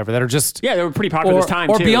songs or whatever that are just Yeah, they were pretty popular this time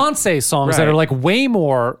or too. Beyonce songs that Right. are like way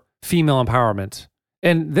more female empowerment.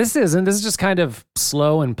 And this isn't. This is just kind of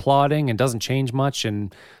slow and plodding and doesn't change much.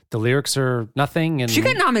 And the lyrics are nothing. And She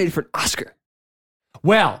got nominated for an Oscar.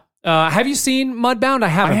 well, have you seen Mudbound? I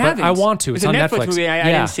haven't. But I want to. It's a on Netflix Netflix. movie. I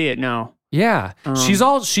didn't see it. No. Yeah,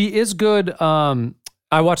 she is good.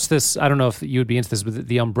 I watched this. I don't know if you would be into this, but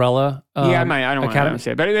the Umbrella. Yeah, I might. I don't want Academy. to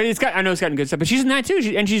say it, but I know it's gotten good stuff. But she's in that too,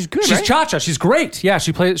 and she's good. She's right? Cha-Cha. She's great. Yeah,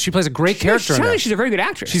 she plays a great character. in there. She's a very good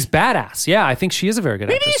actress. She's badass. Yeah, I think she is a very good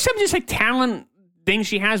maybe actress. some just like talent thing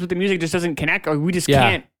she has with the music just doesn't connect. Or we just Yeah.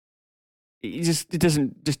 can't.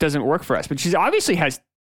 It doesn't work for us. But she's obviously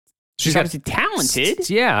she's obviously talented.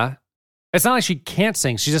 Yeah, it's not like she can't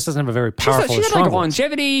sing. She just doesn't have a very powerful. She's got strong like voice.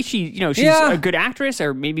 longevity. She's Yeah. a good actress,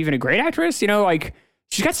 or maybe even a great actress. Like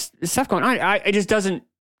she's got stuff going on. I just doesn't.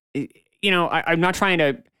 I'm not trying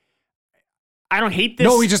to. I don't hate this.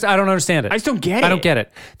 No, I don't understand it. I just don't get it. I don't get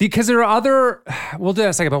it because there are other. We'll do that in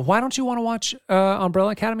a second. But why don't you want to watch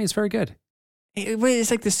Umbrella Academy? It's very good.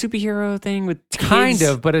 It's like the superhero thing with kids. Kind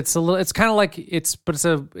of, but it's a little. It's kind of like it's a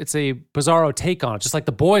bizarro take on it, just like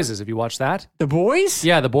The Boys is. Have you watched that? The Boys?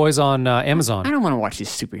 Yeah, The Boys on Amazon. I don't want to watch these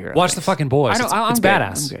superheroes. Watch The fucking Boys. It's good.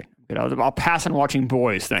 badass. I'm good. I'll pass on watching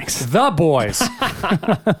Boys. Thanks. The Boys.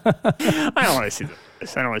 I don't want to see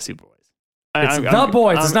this. I don't want to see Boys. It's The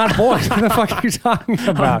Boys. It's not Boys. What the fuck are you talking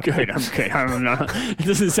about? I'm good. I don't know. It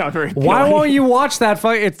doesn't sound very. Why appealing. won't you watch that?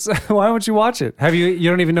 Why won't you watch it? Have you? You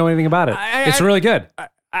don't even know anything about it. It's really good.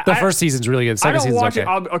 The first season's really good. The second season's okay.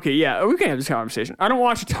 Okay, yeah, we can have this conversation. I don't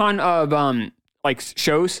watch a ton of like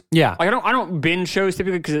shows. Yeah. Like I don't binge shows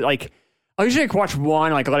typically because like I usually watch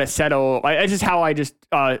one, like let it settle. Like, that's just how I just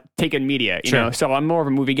take in media, you know. So I'm more of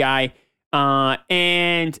a movie guy,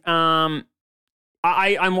 and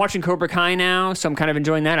I'm watching Cobra Kai now, so I'm kind of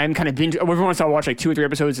enjoying that. I'm kind of binge. Every once in a while, I watch like 2 or 3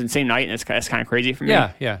 episodes in the same night, and that's kind of crazy for me.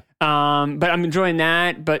 Yeah. But I'm enjoying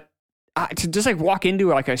that. But to just like walk into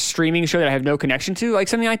like a streaming show that I have no connection to, like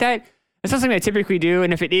something like that, it's not something I typically do.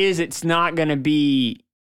 And if it is, it's not going to be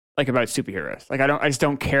like about superheroes. Like I just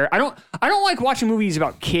don't care. I don't like watching movies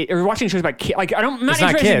about kids or watching shows about kids. Like I'm not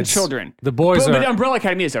interested in children. The Boys but Umbrella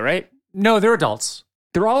Academy is though, right? No, they're adults.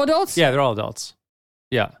 They're all adults? Yeah, they're all adults.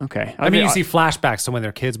 Yeah. Okay. I mean, you see flashbacks to when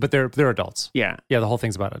they're kids, but they're adults. Yeah. Yeah, the whole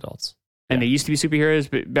thing's about adults. And they used to be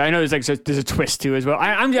superheroes, but I know there's a twist too as well.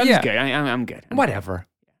 I'm just good. I'm good. Whatever.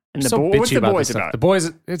 And What's The Boys about? The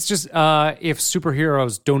Boys, it's just if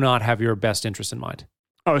superheroes do not have your best interest in mind.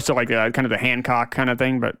 Oh, so like kind of the Hancock kind of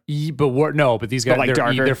thing, but but these guys, like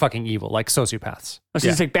they're fucking evil, like sociopaths. Oh, so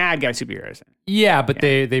it's like bad guy superheroes. Yeah, but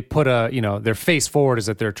they put their face forward is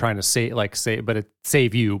that they're trying to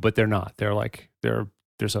save you, but they're not. They're like they're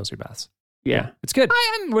sociopaths. Yeah. It's good.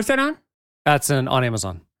 What's that on? That's on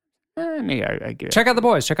Amazon. Maybe I get it. Check out The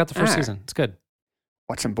Boys. Check out the first season. It's good.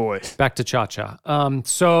 Watch some Boys. Back to Cha Cha.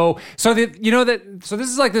 So this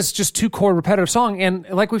is like this just 2-chord repetitive song, and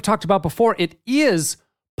like we've talked about before, it is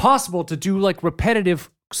possible to do like repetitive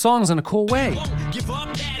songs in a cool way.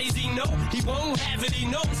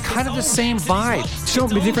 Kind of the same vibe. So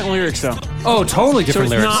different lyrics though. Oh, totally different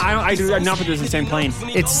so it's lyrics. I do not put this in the same plane.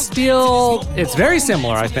 It's very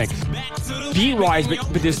similar, I think. Beat wise, but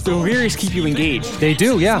the lyrics keep you engaged. They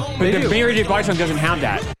do, yeah. But the Mary J. Blige song doesn't have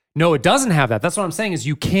that. No, it doesn't have that. That's what I'm saying is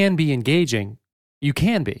you can be engaging. You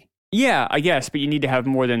can be. Yeah, I guess, but you need to have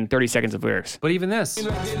more than 30 seconds of lyrics. But even this. See,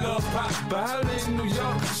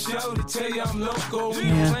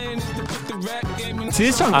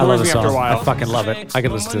 this song I love bores the me after a song. while. I fucking love it. I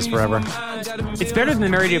could listen to this forever. It's better than the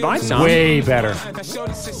Mary J. Blige song. Way better. But it's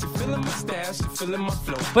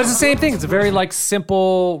the same thing. It's a very like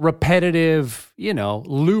simple, repetitive,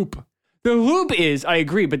 loop. The loop is, I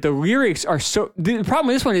agree, but the lyrics are so... The problem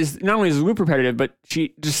with this one is not only is the loop repetitive, but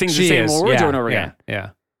she just sings the same words over and over again.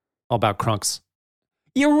 Yeah. All about crunks.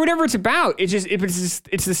 Yeah, whatever it's about. It's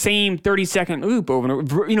the same 30-second loop over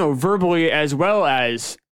and over, verbally as well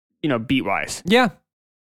as, beat-wise. Yeah.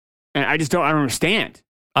 And I don't understand.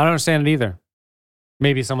 I don't understand it either.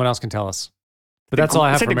 Maybe someone else can tell us. But that's all I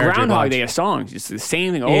have for Mary J. Blige. It's like the Groundhog Day of songs. It's the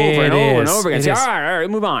same thing over and over and over again. Say, all right,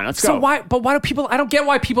 move on. Let's go. Why do people... I don't get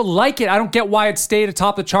why people like it. I don't get why it stayed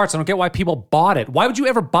atop the charts. I don't get why people bought it. Why would you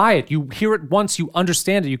ever buy it? You hear it once, you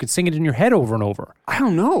understand it. You can sing it in your head over and over. I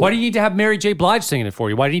don't know. Why do you need to have Mary J. Blige singing it for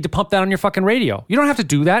you? Why do you need to pump that on your fucking radio? You don't have to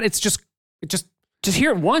do that. It just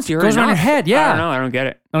hear it once. You heard goes it around your head. Yeah. I don't know. I don't get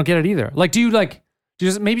it. I don't get it either. Like, maybe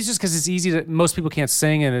it's just because it's easy to... Most people can't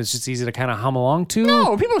sing and it's just easy to kind of hum along to.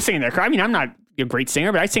 No, people sing in their car. I mean, I'm not a great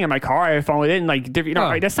singer, but I sing in my car. I have fun with it, and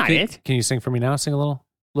that's not it. Can you sing for me now? Sing a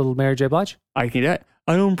little Mary J. Blige? I can do that.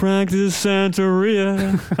 I don't practice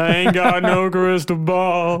Santeria. I ain't got no crystal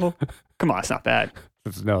ball. Come on, it's not bad.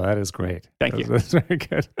 No, that is great. Thank you. That's very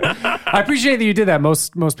good. I appreciate that you did that.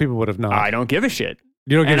 Most people would have not. I don't give a shit.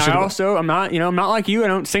 You don't give a shit. I'm not like you. I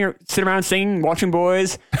don't sit around singing, watching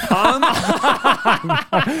Boys. The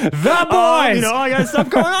Boys. I got stuff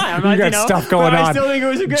going on. You got stuff going on. I still think it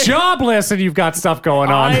was a good. Jobless, and you've got stuff going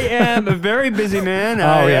on. I am a very busy man.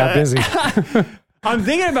 Busy. I'm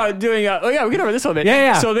thinking about doing. We can over this a little bit.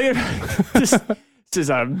 Yeah. So this is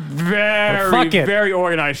a very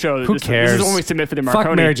organized show. Who cares? This is when we submit for the Marconi.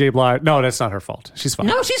 Fuck Mary J. Blige. No, that's not her fault. She's fine.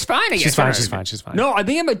 No, she's fine. I guess. She's fine. No, I'm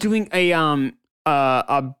thinking about doing a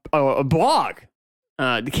blog.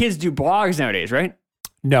 The kids do blogs nowadays, right?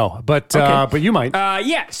 No, but you might.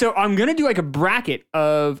 Yeah. So I'm gonna do like a bracket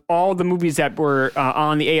of all the movies that were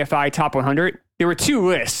on the AFI Top 100. There were 2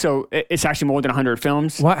 lists, so it's actually more than 100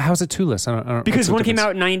 films. What? How's it 2 lists? I don't because one came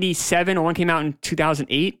out in 97 or one came out in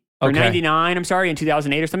 2008 or 99. I'm sorry, in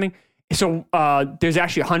 2008 or something. So there's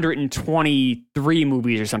actually 123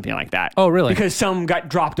 movies or something like that. Oh, really? Because some got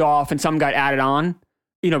dropped off and some got added on.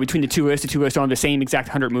 between the two lists don't have the same exact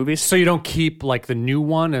 100 movies. So you don't keep like the new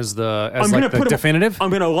one as the definitive?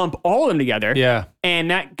 I'm going to lump all of them together. Yeah.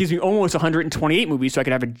 And that gives me almost 128 movies, so I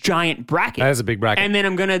could have a giant bracket. That is a big bracket. And then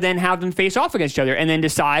I'm going to then have them face off against each other and then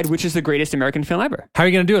decide which is the greatest American film ever. How are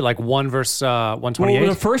you going to do it? Like 1 versus 128? Well,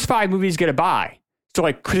 the first 5 movies get a bye. So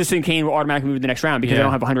like Citizen Kane will automatically move to the next round because I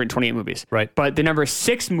don't have 128 movies. Right. But the number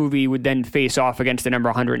 6 movie would then face off against the number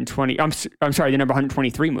 120. I'm sorry, the number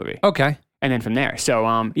 123 movie. Okay. And then from there. So,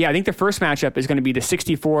 I think the first matchup is going to be the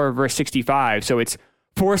 64 versus 65. So it's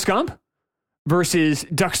Forrest Gump versus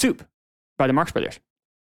Duck Soup by the Marx Brothers.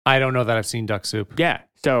 I don't know that I've seen Duck Soup. Yeah.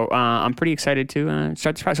 So I'm pretty excited to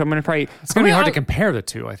start this process. So I'm going to probably... It's going to be hard to compare the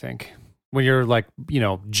two, I think, when you're like,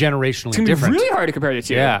 generationally it's gonna different. Be really hard to compare the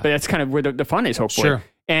two. Yeah. But that's kind of where the fun is, hopefully. Sure.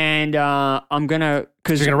 And I'm going to...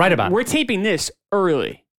 Because you're going to write about it. We're taping this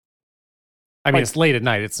early. I mean, it's late at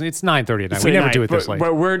night. It's 9:30 at night. We never do it this late.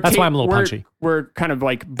 But that's why I'm a little punchy. We're kind of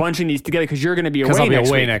like bunching these together because you're going to be away I'll be next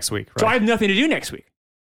away week. next week. Right. So I have nothing to do next week.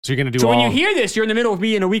 So you're going to do So when you hear this, you're in the middle of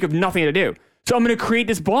me in a week of nothing to do. So I'm going to create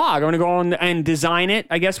this blog. I'm going to go on and design it,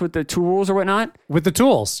 I guess, with the tools or whatnot. With the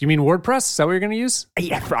tools? You mean WordPress? Is that what you're going to use?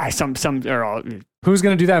 Yeah, some Who's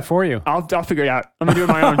going to do that for you? I'll figure it out. I'm going to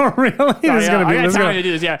do it my own. Oh, really? This is going to be. I got time to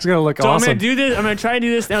do this. Yeah, it's going to look so awesome. I'm going to do this. I'm going to try to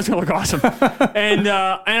do this. Now it's going to look awesome. and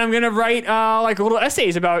I'm going to write like little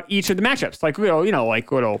essays about each of the matchups, like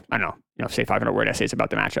like little I don't know, say 500 word essays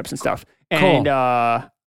about the matchups and stuff. And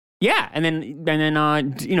cool. Yeah, and then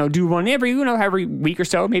do one every week or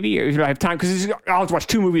so, maybe if I have time, because I'll have to watch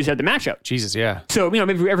 2 movies at the matchup. Jesus, yeah. So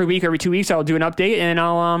maybe every week, every 2 weeks, I'll do an update, and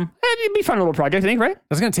I'll it'd be a fun little project, I think, right?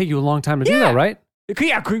 That's going to take you a long time to do that, right?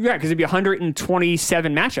 Yeah, because it'd be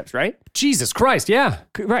 127 matchups, right? Jesus Christ, yeah.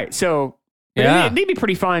 Right. So yeah, they'd be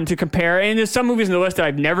pretty fun to compare. And there's some movies in the list that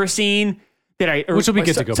I've never seen. Which will be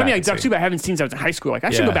good to go back. Something like Duck Soup I haven't seen since I was in high school. Like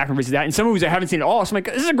I should go back and visit that. And some movies I haven't seen at all. So I'm like,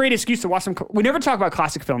 this is a great excuse to watch some. We never talk about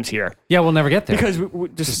classic films here. Yeah, we'll never get there because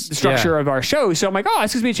just the structure of our show. So I'm like,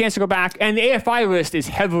 this gives me a chance to go back. And the AFI list is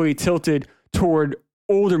heavily tilted toward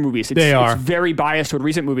older movies. It's very biased toward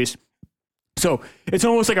recent movies. So it's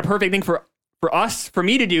almost like a perfect thing for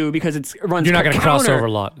me to do because it runs. You're not going to cross over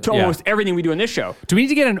a lot to almost everything we do in this show. Do we need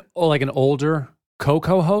to get an older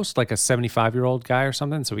co-host, like a 75-year-old guy or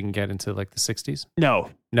something, so we can get into like the 60s?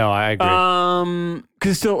 No, I agree.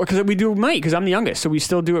 Because we do Mike, because I'm the youngest, so we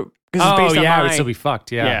still do it. We'd still be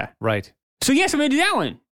fucked. Yeah, right. So yes, I'm gonna do that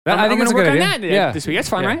one. I think it's a good idea. This week. That's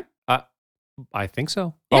fun, right? I think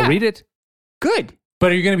so. Yeah. I'll read it. Good.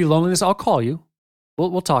 But are you going to be lonely this? I'll call you.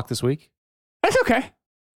 We'll talk this week. That's okay.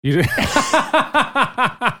 You do.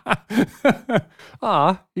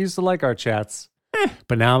 You used to like our chats.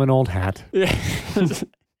 But now I'm an old hat. Yeah.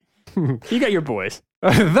 You got your boys.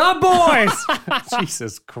 The boys!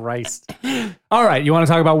 Jesus Christ. All right, you want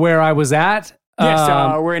to talk about where I was at?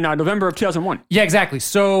 Yes, we're in November of 2001. Yeah, exactly.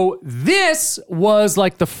 So this was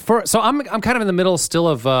like the first. So I'm kind of in the middle still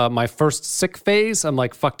of my first sick phase. I'm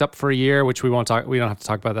like fucked up for a year, which we don't have to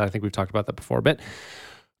talk about that. I think we've talked about that before a bit.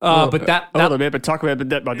 But that a little bit, but talk about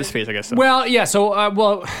this phase, I guess. So. Well, yeah.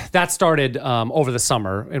 So, that started over the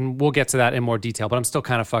summer, and we'll get to that in more detail. But I'm still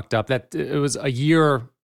kind of fucked up. That it was a year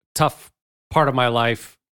tough part of my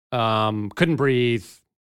life. Couldn't breathe.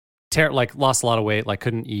 Lost a lot of weight. Like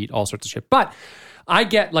couldn't eat. All sorts of shit. But I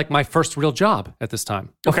get like my first real job at this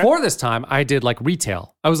time. Before this time, I did like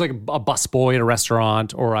retail. I was like a busboy at a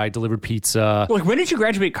restaurant, or I delivered pizza. Like when did you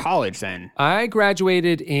graduate college? Then I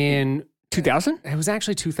graduated in 2000? It was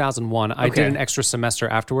actually 2001. I did an extra semester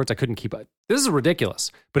afterwards. I couldn't keep it. This is ridiculous.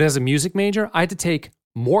 But as a music major, I had to take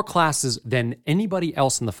more classes than anybody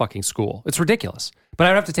else in the fucking school. It's ridiculous. But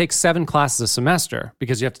I'd have to take 7 classes a semester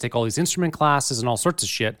because you have to take all these instrument classes and all sorts of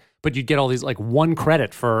shit. But you'd get all these like 1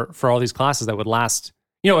 credit for all these classes that would last,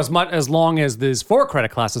 as long as there's 4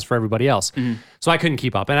 credit classes for everybody else. Mm-hmm. So I couldn't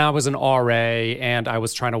keep up. And I was an RA and I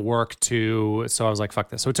was trying to work too. So I was like, fuck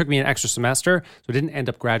this. So it took me an extra semester. So I didn't end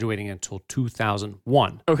up graduating until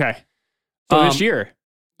 2001. Okay. So this year?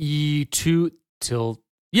 But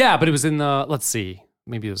it was in the, let's see,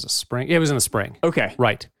 maybe it was a spring. Yeah, it was in the spring. Okay.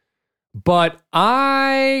 Right. But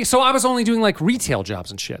I was only doing like retail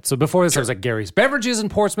jobs and shit. So before this, I was at Gary's Beverages in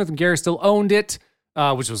Portsmouth, and Gary still owned it,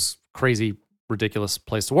 which was crazy, ridiculous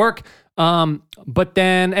place to work. But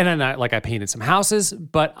then I painted some houses,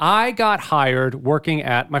 but I got hired working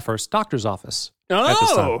at my first doctor's office.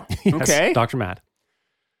 Oh, yes, okay. Dr. Matt.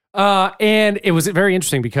 And it was very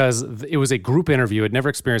interesting because it was a group interview. I'd never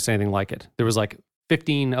experienced anything like it. There was like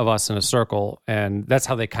 15 of us in a circle, and that's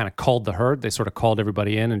how they kind of called the herd. They sort of called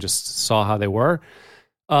everybody in and just saw how they were.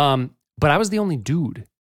 But I was the only dude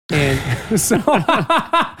And so,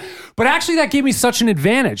 but actually that gave me such an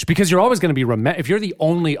advantage because you're always going to be, if you're the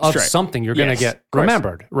only of Straight. something, you're going to Yes, get of course.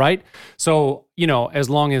 remembered, right? So, as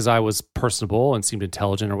long as I was personable and seemed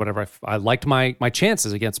intelligent or whatever, I liked my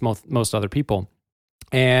chances against most other people.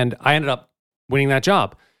 And I ended up winning that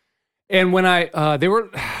job. And when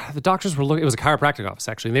the doctors were looking, it was a chiropractic office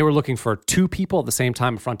actually, and they were looking for 2 people at the same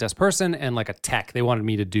time, a front desk person and like a tech. They wanted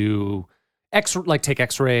me to do take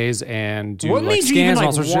X-rays and do What like made scans you even and all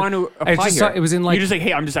like sorts of want shit. to apply I just here? saw, it was in like You're just like,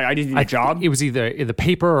 hey, I just need a job. It was either in the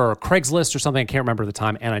paper or Craigslist or something. I can't remember the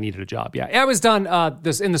time, and I needed a job. Yeah, I was done.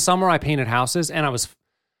 This in the summer, I painted houses, and that was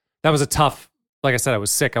a tough. Like I said, I was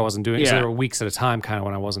sick. I wasn't doing. So there were weeks at a time, kind of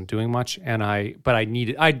when I wasn't doing much, and I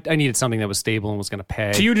needed something that was stable and was going to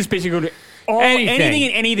pay. So you just basically go to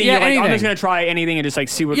Anything. anything. Yeah, You're like, I'm anything. just gonna try anything and just like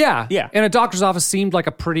see what. Yeah. yeah. And a doctor's office seemed like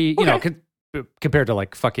a pretty, Okay. compared to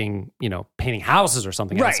like fucking, painting houses or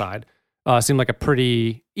something Right. outside, seemed like a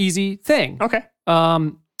pretty easy thing. Okay.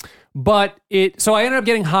 So I ended up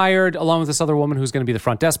getting hired along with this other woman who's going to be the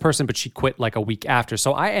front desk person, but she quit like a week after.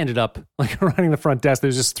 So I ended up like running the front desk.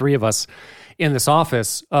 There's just 3 of us in this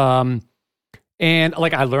office. And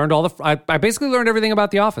like I learned I basically learned everything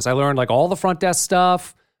about the office. I learned like all the front desk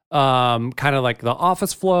stuff, kind of like the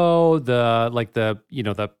office flow,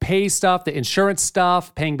 the pay stuff, the insurance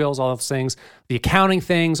stuff, paying bills, all those things, the accounting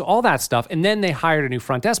things, all that stuff. And then they hired a new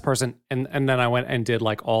front desk person. And then I went and did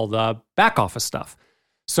like all the back office stuff.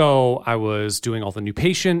 So I was doing all the new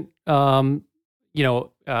patient,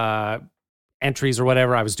 entries or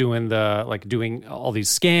whatever. I was doing doing all these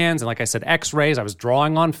scans and like I said, X-rays. I was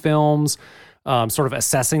drawing on films, sort of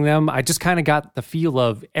assessing them. I just kind of got the feel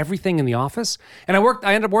of everything in the office. And I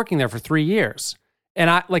ended up working there for 3 years.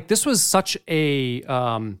 And this was such it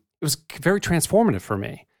was very transformative for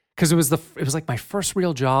me because it was like my first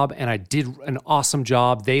real job and I did an awesome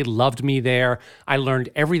job. They loved me there. I learned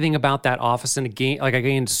everything about that office and I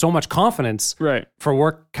gained so much confidence Right. for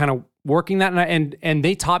working that. And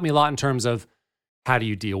they taught me a lot in terms of how do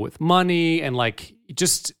you deal with money and like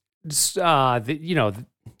they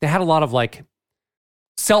had a lot of like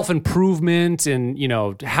self-improvement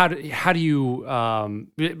and how do you I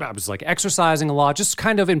was like exercising a lot, just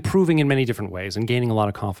kind of improving in many different ways and gaining a lot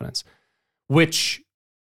of confidence, which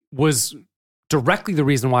was directly the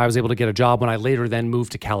reason why I was able to get a job when I later then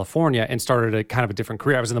moved to California and started a kind of a different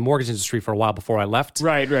career. I was in the mortgage industry for a while before I left.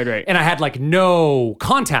 Right. And I had like no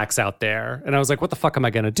contacts out there. And I was like, what the fuck am I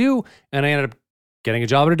going to do? And I ended up getting a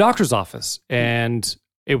job at a doctor's office. And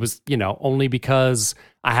it was, only because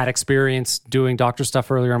I had experience doing doctor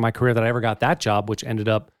stuff earlier in my career that I ever got that job, which ended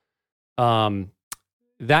up,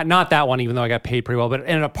 not that one, even though I got paid pretty well, but it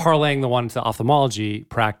ended up parlaying the one to the ophthalmology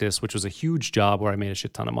practice, which was a huge job where I made a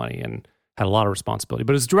shit ton of money and had a lot of responsibility.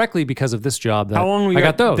 But it's directly because of this job that How long were you I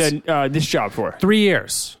got those. this job for? 3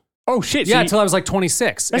 years. Oh shit! Yeah, So until I was like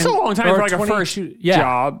 26. that's a long time or for like a 22 first yeah.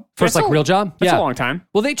 job. First That's like real job? That's Yeah. a long time.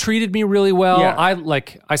 Well, they treated me really well. Yeah.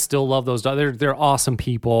 I still love those. They're awesome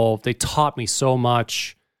people. They taught me so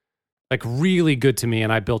much, like really good to me,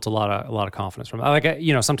 and I built a lot of confidence from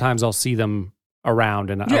it. Sometimes I'll see them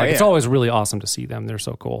around, and it's always really awesome to see them. They're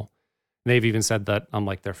so cool. And they've even said that I'm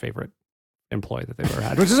like their favorite employee that they've ever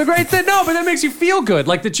had, which is a great thing. No, but that makes you feel good,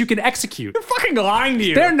 like that you can execute. They're fucking lying to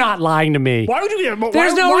you. They're not lying to me. Why would you be?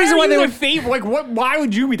 There's no reason why they would. Like what? Why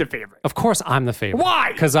would you be the favorite? Of course, I'm the favorite.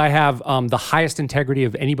 Why? Because I have the highest integrity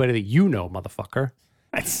of anybody that motherfucker.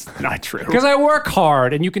 That's not true. Because I work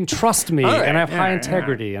hard and you can trust me All right. and I have high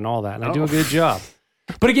integrity and all that. And I do a good job.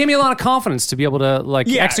 But it gave me a lot of confidence to be able to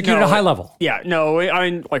execute at a high level. Yeah, no, I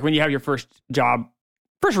mean, like when you have your first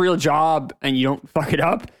real job, and you don't fuck it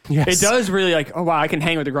up, Yes. it does really like, oh wow, I can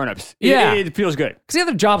hang with the grown-ups. Yeah. It feels good. Because the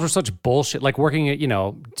other jobs were such bullshit. Like working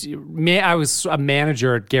at, I was a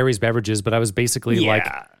manager at Gary's Beverages, but I was basically like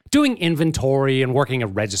Yeah. doing inventory and working a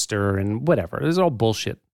register and whatever. Those are all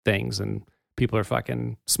bullshit things. And people are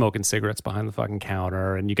fucking smoking cigarettes behind the fucking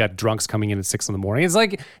counter. And you got drunks coming in at 6 a.m. It's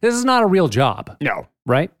like, this is not a real job, No.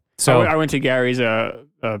 right? So I went to Gary's about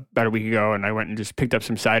a week ago, and I went and just picked up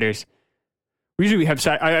some ciders. Usually we have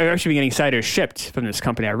I've actually been getting ciders shipped from this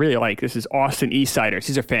company I really like. This is Austin East Ciders.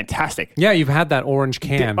 These are fantastic. yeah, you've had that orange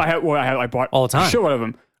can. I bought All the time. a shitload of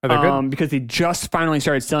them. Are they good? Because they just finally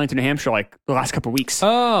started selling to New Hampshire like the last couple of weeks.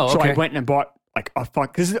 Oh, So okay. I went and bought like a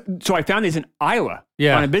fuck. So I found these in Iowa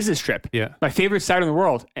Yeah. on a business trip. Yeah. My favorite cider in the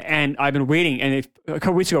world. And I've been waiting. And a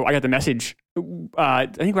couple weeks ago, I got the message. I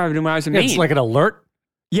think when I was in Maine. It's like an alert.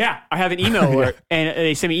 Yeah, I have an email alert, and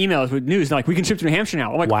they send me emails with news. And like, we can ship to New Hampshire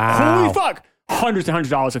now. I'm like, Wow. holy fuck. Hundreds and hundreds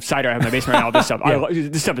of dollars of cider I have in my basement right now. This stuff.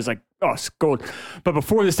 This stuff is like, oh, it's gold. But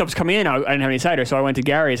before this stuff was coming in, I didn't have any cider. So I went to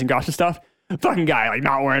Gary's and got some stuff. fucking guy like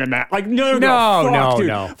not wearing a mask. Like no, No, dude.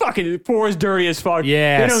 no. Fucking four is dirty as fuck.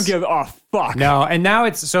 Yes. They don't give a fuck. No, and now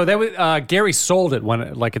it's so that was Gary sold it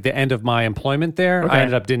when like at the end of my employment there. Okay.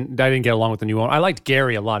 I didn't get along with the new owner. I liked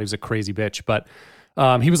Gary a lot. He was a crazy bitch, but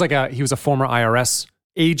he was a former IRS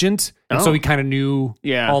agent, and so he kind of knew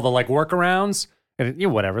all the like workarounds. And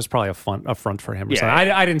whatever, it's probably a front for him or something.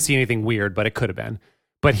 I didn't see anything weird, but it could have been.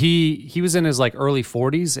 But he was in his like early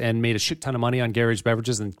 40s and made a shit ton of money on Garage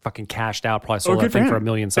Beverages and fucking cashed out. Probably sold that thing for $1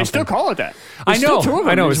 million something. They still call it that. I There's know. still two of them.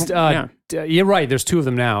 I know. There's- You're right. There's two of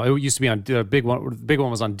them now. It used to be on the big one. The big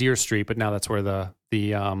one was on Deer Street, but now that's where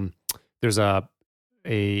there's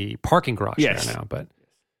a parking garage there now.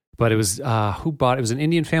 But it was who bought it? It was an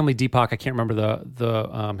Indian family, Deepak. I can't remember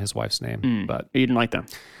the his wife's name. But You didn't like them.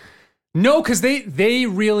 no, because they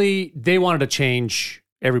wanted to change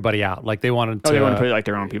everybody out. Like they wanted to. They want to put it like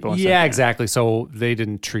their own people. and stuff. Yeah, exactly. So they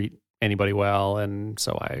didn't treat anybody well, and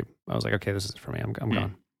so I was like, okay, this is for me. I'm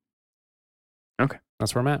gone. Okay.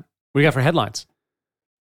 That's where I'm at. What do you got for headlines?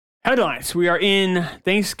 Headlines. We are in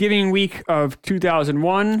Thanksgiving week of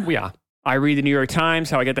 2001. We are. I read the New York Times,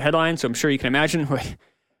 how I get the headlines, so I'm sure you can imagine.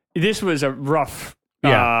 This was a rough.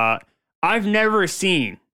 Yeah. I've never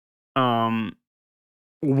seen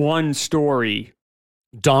one story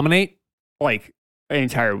Dominate. like an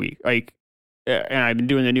entire week. Like, and I've been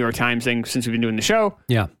doing the New York Times thing since we've been doing the show.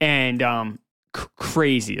 Yeah. And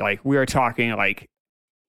crazy. Like, we are talking like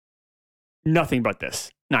nothing but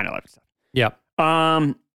this 9/11 stuff. Yep.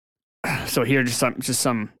 So here are just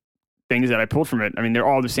some things that I pulled from it. I mean, they're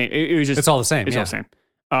all the same. It was just It's all the same. It's yeah. all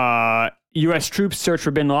the same. U.S. troops search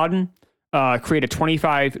for bin Laden. Create a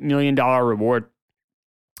 $25 million reward.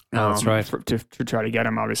 Oh, that's right. To try to get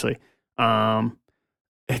him, obviously.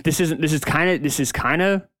 This is kind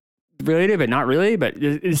of related, but not really. But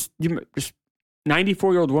this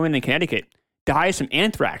 94-year-old woman in Connecticut dies from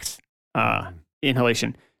anthrax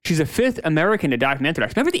inhalation. She's the fifth American to die from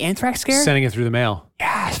anthrax. Remember the anthrax scare? Sending it through the mail.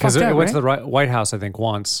 Yeah, it's Because fucked it up, went to right? the White House, I think,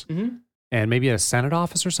 once. Mhm. And maybe a Senate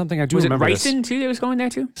office or something. I do Was it remember this. Ricin too that was going there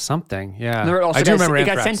too? Something, yeah. There also I do got- remember it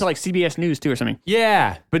got anthrax. sent to like CBS News too or something.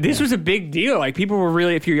 Yeah. But this was a big deal. Like people were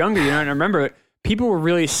really, if you're younger, you don't remember it. People were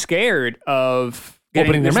really scared of getting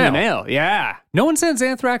Opening their this in the mail. Yeah. No one sends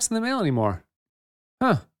anthrax in the mail anymore.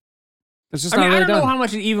 Huh. It's just I not mean, I really don't know done. how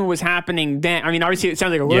much it even was happening then. I mean, obviously it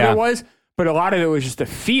sounds like a little Yeah. bit was, but a lot of it was just the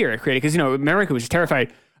fear it created because, America was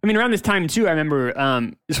terrified. I mean, around this time too, I remember,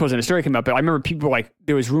 this wasn't a story that came up, but I remember people like,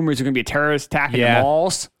 there was rumors there was going to be a terrorist attack in the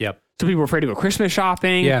malls. Yep. So people were afraid to go Christmas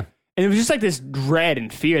shopping. Yeah. And it was just like this dread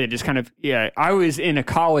and fear that just kind of, I was in a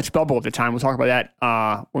college bubble at the time. We'll talk about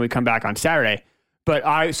that when we come back on Saturday. But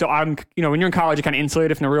I'm, when you're in college, you're kind of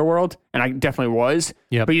insulated from the real world. And I definitely was.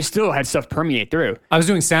 Yep. But you still had stuff permeate through. I was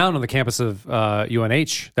doing sound on the campus of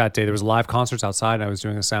UNH that day. There was live concerts outside, and I was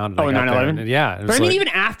doing a sound. Oh, and I got there, 9/11? and yeah. It was But I mean, like- even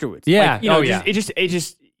afterwards. Yeah. Like, Yeah. there's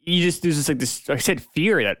just like this, like I said,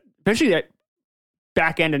 fear that, especially that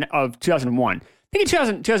back end of 2001. I think in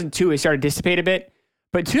 2002, it started to dissipate a bit.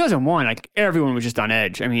 But 2001, like everyone was just on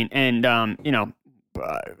edge. I mean, and,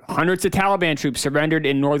 hundreds of Taliban troops surrendered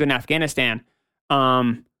in northern Afghanistan.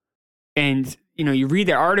 And, you read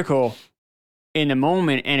that article in a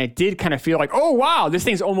moment and it did kind of feel like, oh, wow, this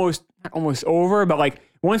thing's almost over. But like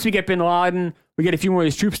once we get bin Laden, we get a few more of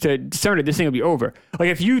these troops to surrender, this thing will be over. Like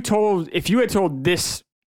if you had told this,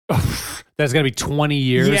 That's going to be 20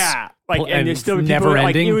 years. yeah, like, and there's still never people,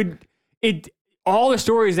 like, ending. all the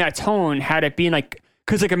stories in that tone had it being like,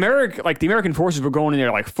 because like the American forces were going in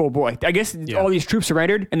there like full boy. I guess all these troops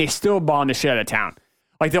surrendered and they still bombed the shit out of town.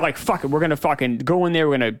 Like they're like, fuck it, we're gonna fucking go in there,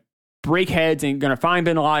 we're gonna break heads and gonna find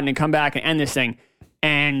bin Laden and come back and end this thing.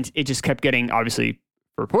 And it just kept getting, obviously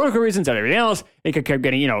for political reasons and everything else, it kept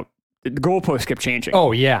getting, the goalposts kept changing.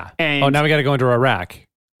 Oh, yeah. And- now we got to go into Iraq.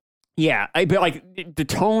 Yeah, but like the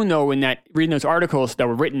tone though, in that reading those articles that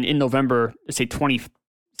were written in November, let's say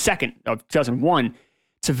 22nd of 2001,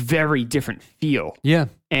 it's a very different feel. Yeah.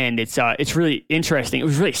 And it's really interesting. It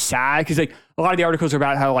was really sad because like a lot of the articles are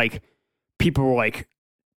about how like people were like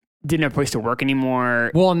didn't have a place to work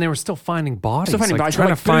anymore. Well, and they were still finding bodies. Still finding bodies, Trying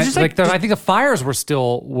but, to like, but it was find, just, like, I think the fires were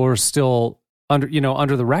still under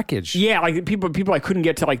the wreckage. Yeah, like people like couldn't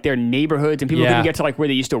get to like their neighborhoods and people couldn't get to like where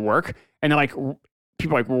they used to work. And they're like,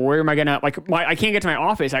 people are like, well, where am I gonna I can't get to my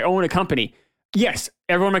office. I own a company. Yes,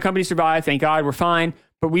 everyone in my company survived. Thank God, we're fine.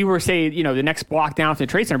 But we were, say, the next block down from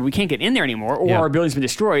the Trade Center, but we can't get in there anymore, or our building's been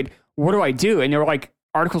destroyed. What do I do? And there were like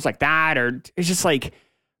articles like that, or it's just like,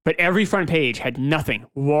 but every front page had nothing,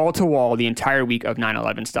 wall to wall, the entire week of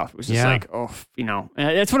 9/11 stuff. It was just like, and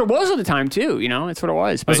that's what it was at the time too. That's what it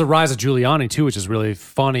was. There's But a rise of Giuliani too, which is really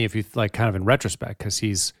funny if you like kind of in retrospect, because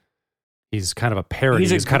he's He's kind of a parody.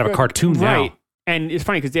 He's kind of a cartoon right. now. And it's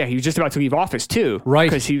funny because, he was just about to leave office, too. Right.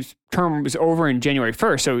 Because his term was over in January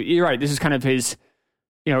 1st. So you're right. This is kind of his,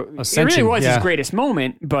 Ascension, it really was his greatest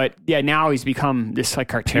moment. But, now he's become this, like,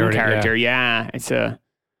 cartoon Parody, character. Yeah. It's a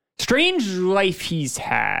strange life he's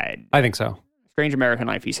had. I think so. Strange American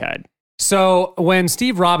life he's had. So when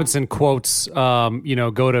Steve Robinson quotes,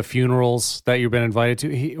 go to funerals that you've been invited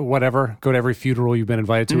to, go to every funeral you've been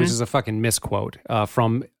invited to, which is a fucking misquote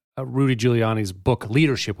from Rudy Giuliani's book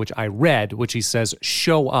Leadership, which I read, which he says,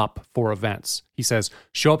 show up for events. He says,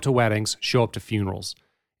 show up to weddings, show up to funerals.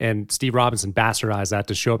 And Steve Robinson bastardized that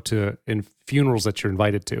to show up to in funerals that you're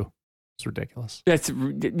invited to. It's ridiculous. Yes,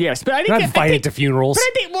 but I think not invited to funerals. But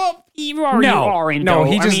I think, you aren't. No,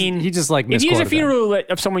 he just like if you use a misquoted funeral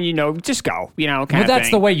of someone just go. Kind well, of that's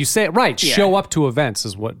thing. the way you say it, right? Yeah. Show up to events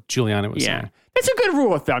is what Giuliani was saying. That's a good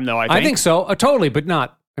rule of thumb, though. I think so, totally, but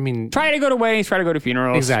not. I mean, try to go to weddings, try to go to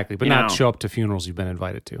funerals, exactly, but not show up to funerals you've been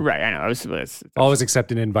invited to. Right, I know. It's always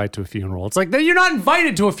accept an invite to a funeral. It's like you're not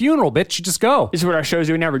invited to a funeral, bitch. You just go. This is what our show's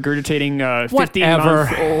doing now, regurgitating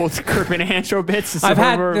 15-month-old Kirk Minahantro bits. This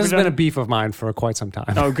has been a beef of mine for quite some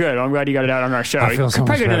time. Oh, good. I'm glad you got it out on our show. I feel so You're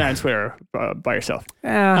much probably going to do better. that on Twitter by yourself.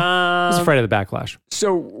 I was afraid of the backlash.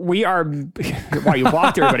 So we are. Why you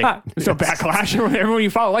blocked everybody? There's no backlash. Everyone you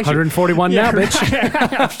follow likes you. 141 now,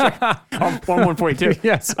 bitch. I'm 142.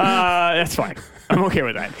 Yes. That's fine. I'm okay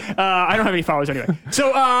with that. I don't have any followers anyway. So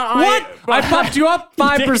what? I popped you up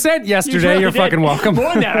 5% yesterday. You're fucking welcome.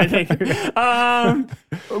 More than that, I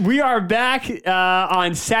think. We are back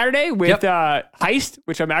on Saturday with Heist,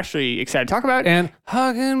 which I'm actually excited to talk about. And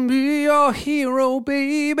I can be your hero,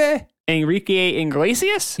 baby. Enrique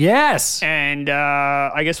Iglesias. Yes. And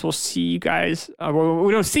I guess we'll see you guys. Well,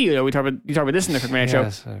 we don't see you, though. We talk about this in the Kirk Man Show.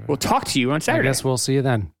 We'll talk to you on Saturday. I guess we'll see you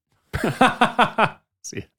then. See you.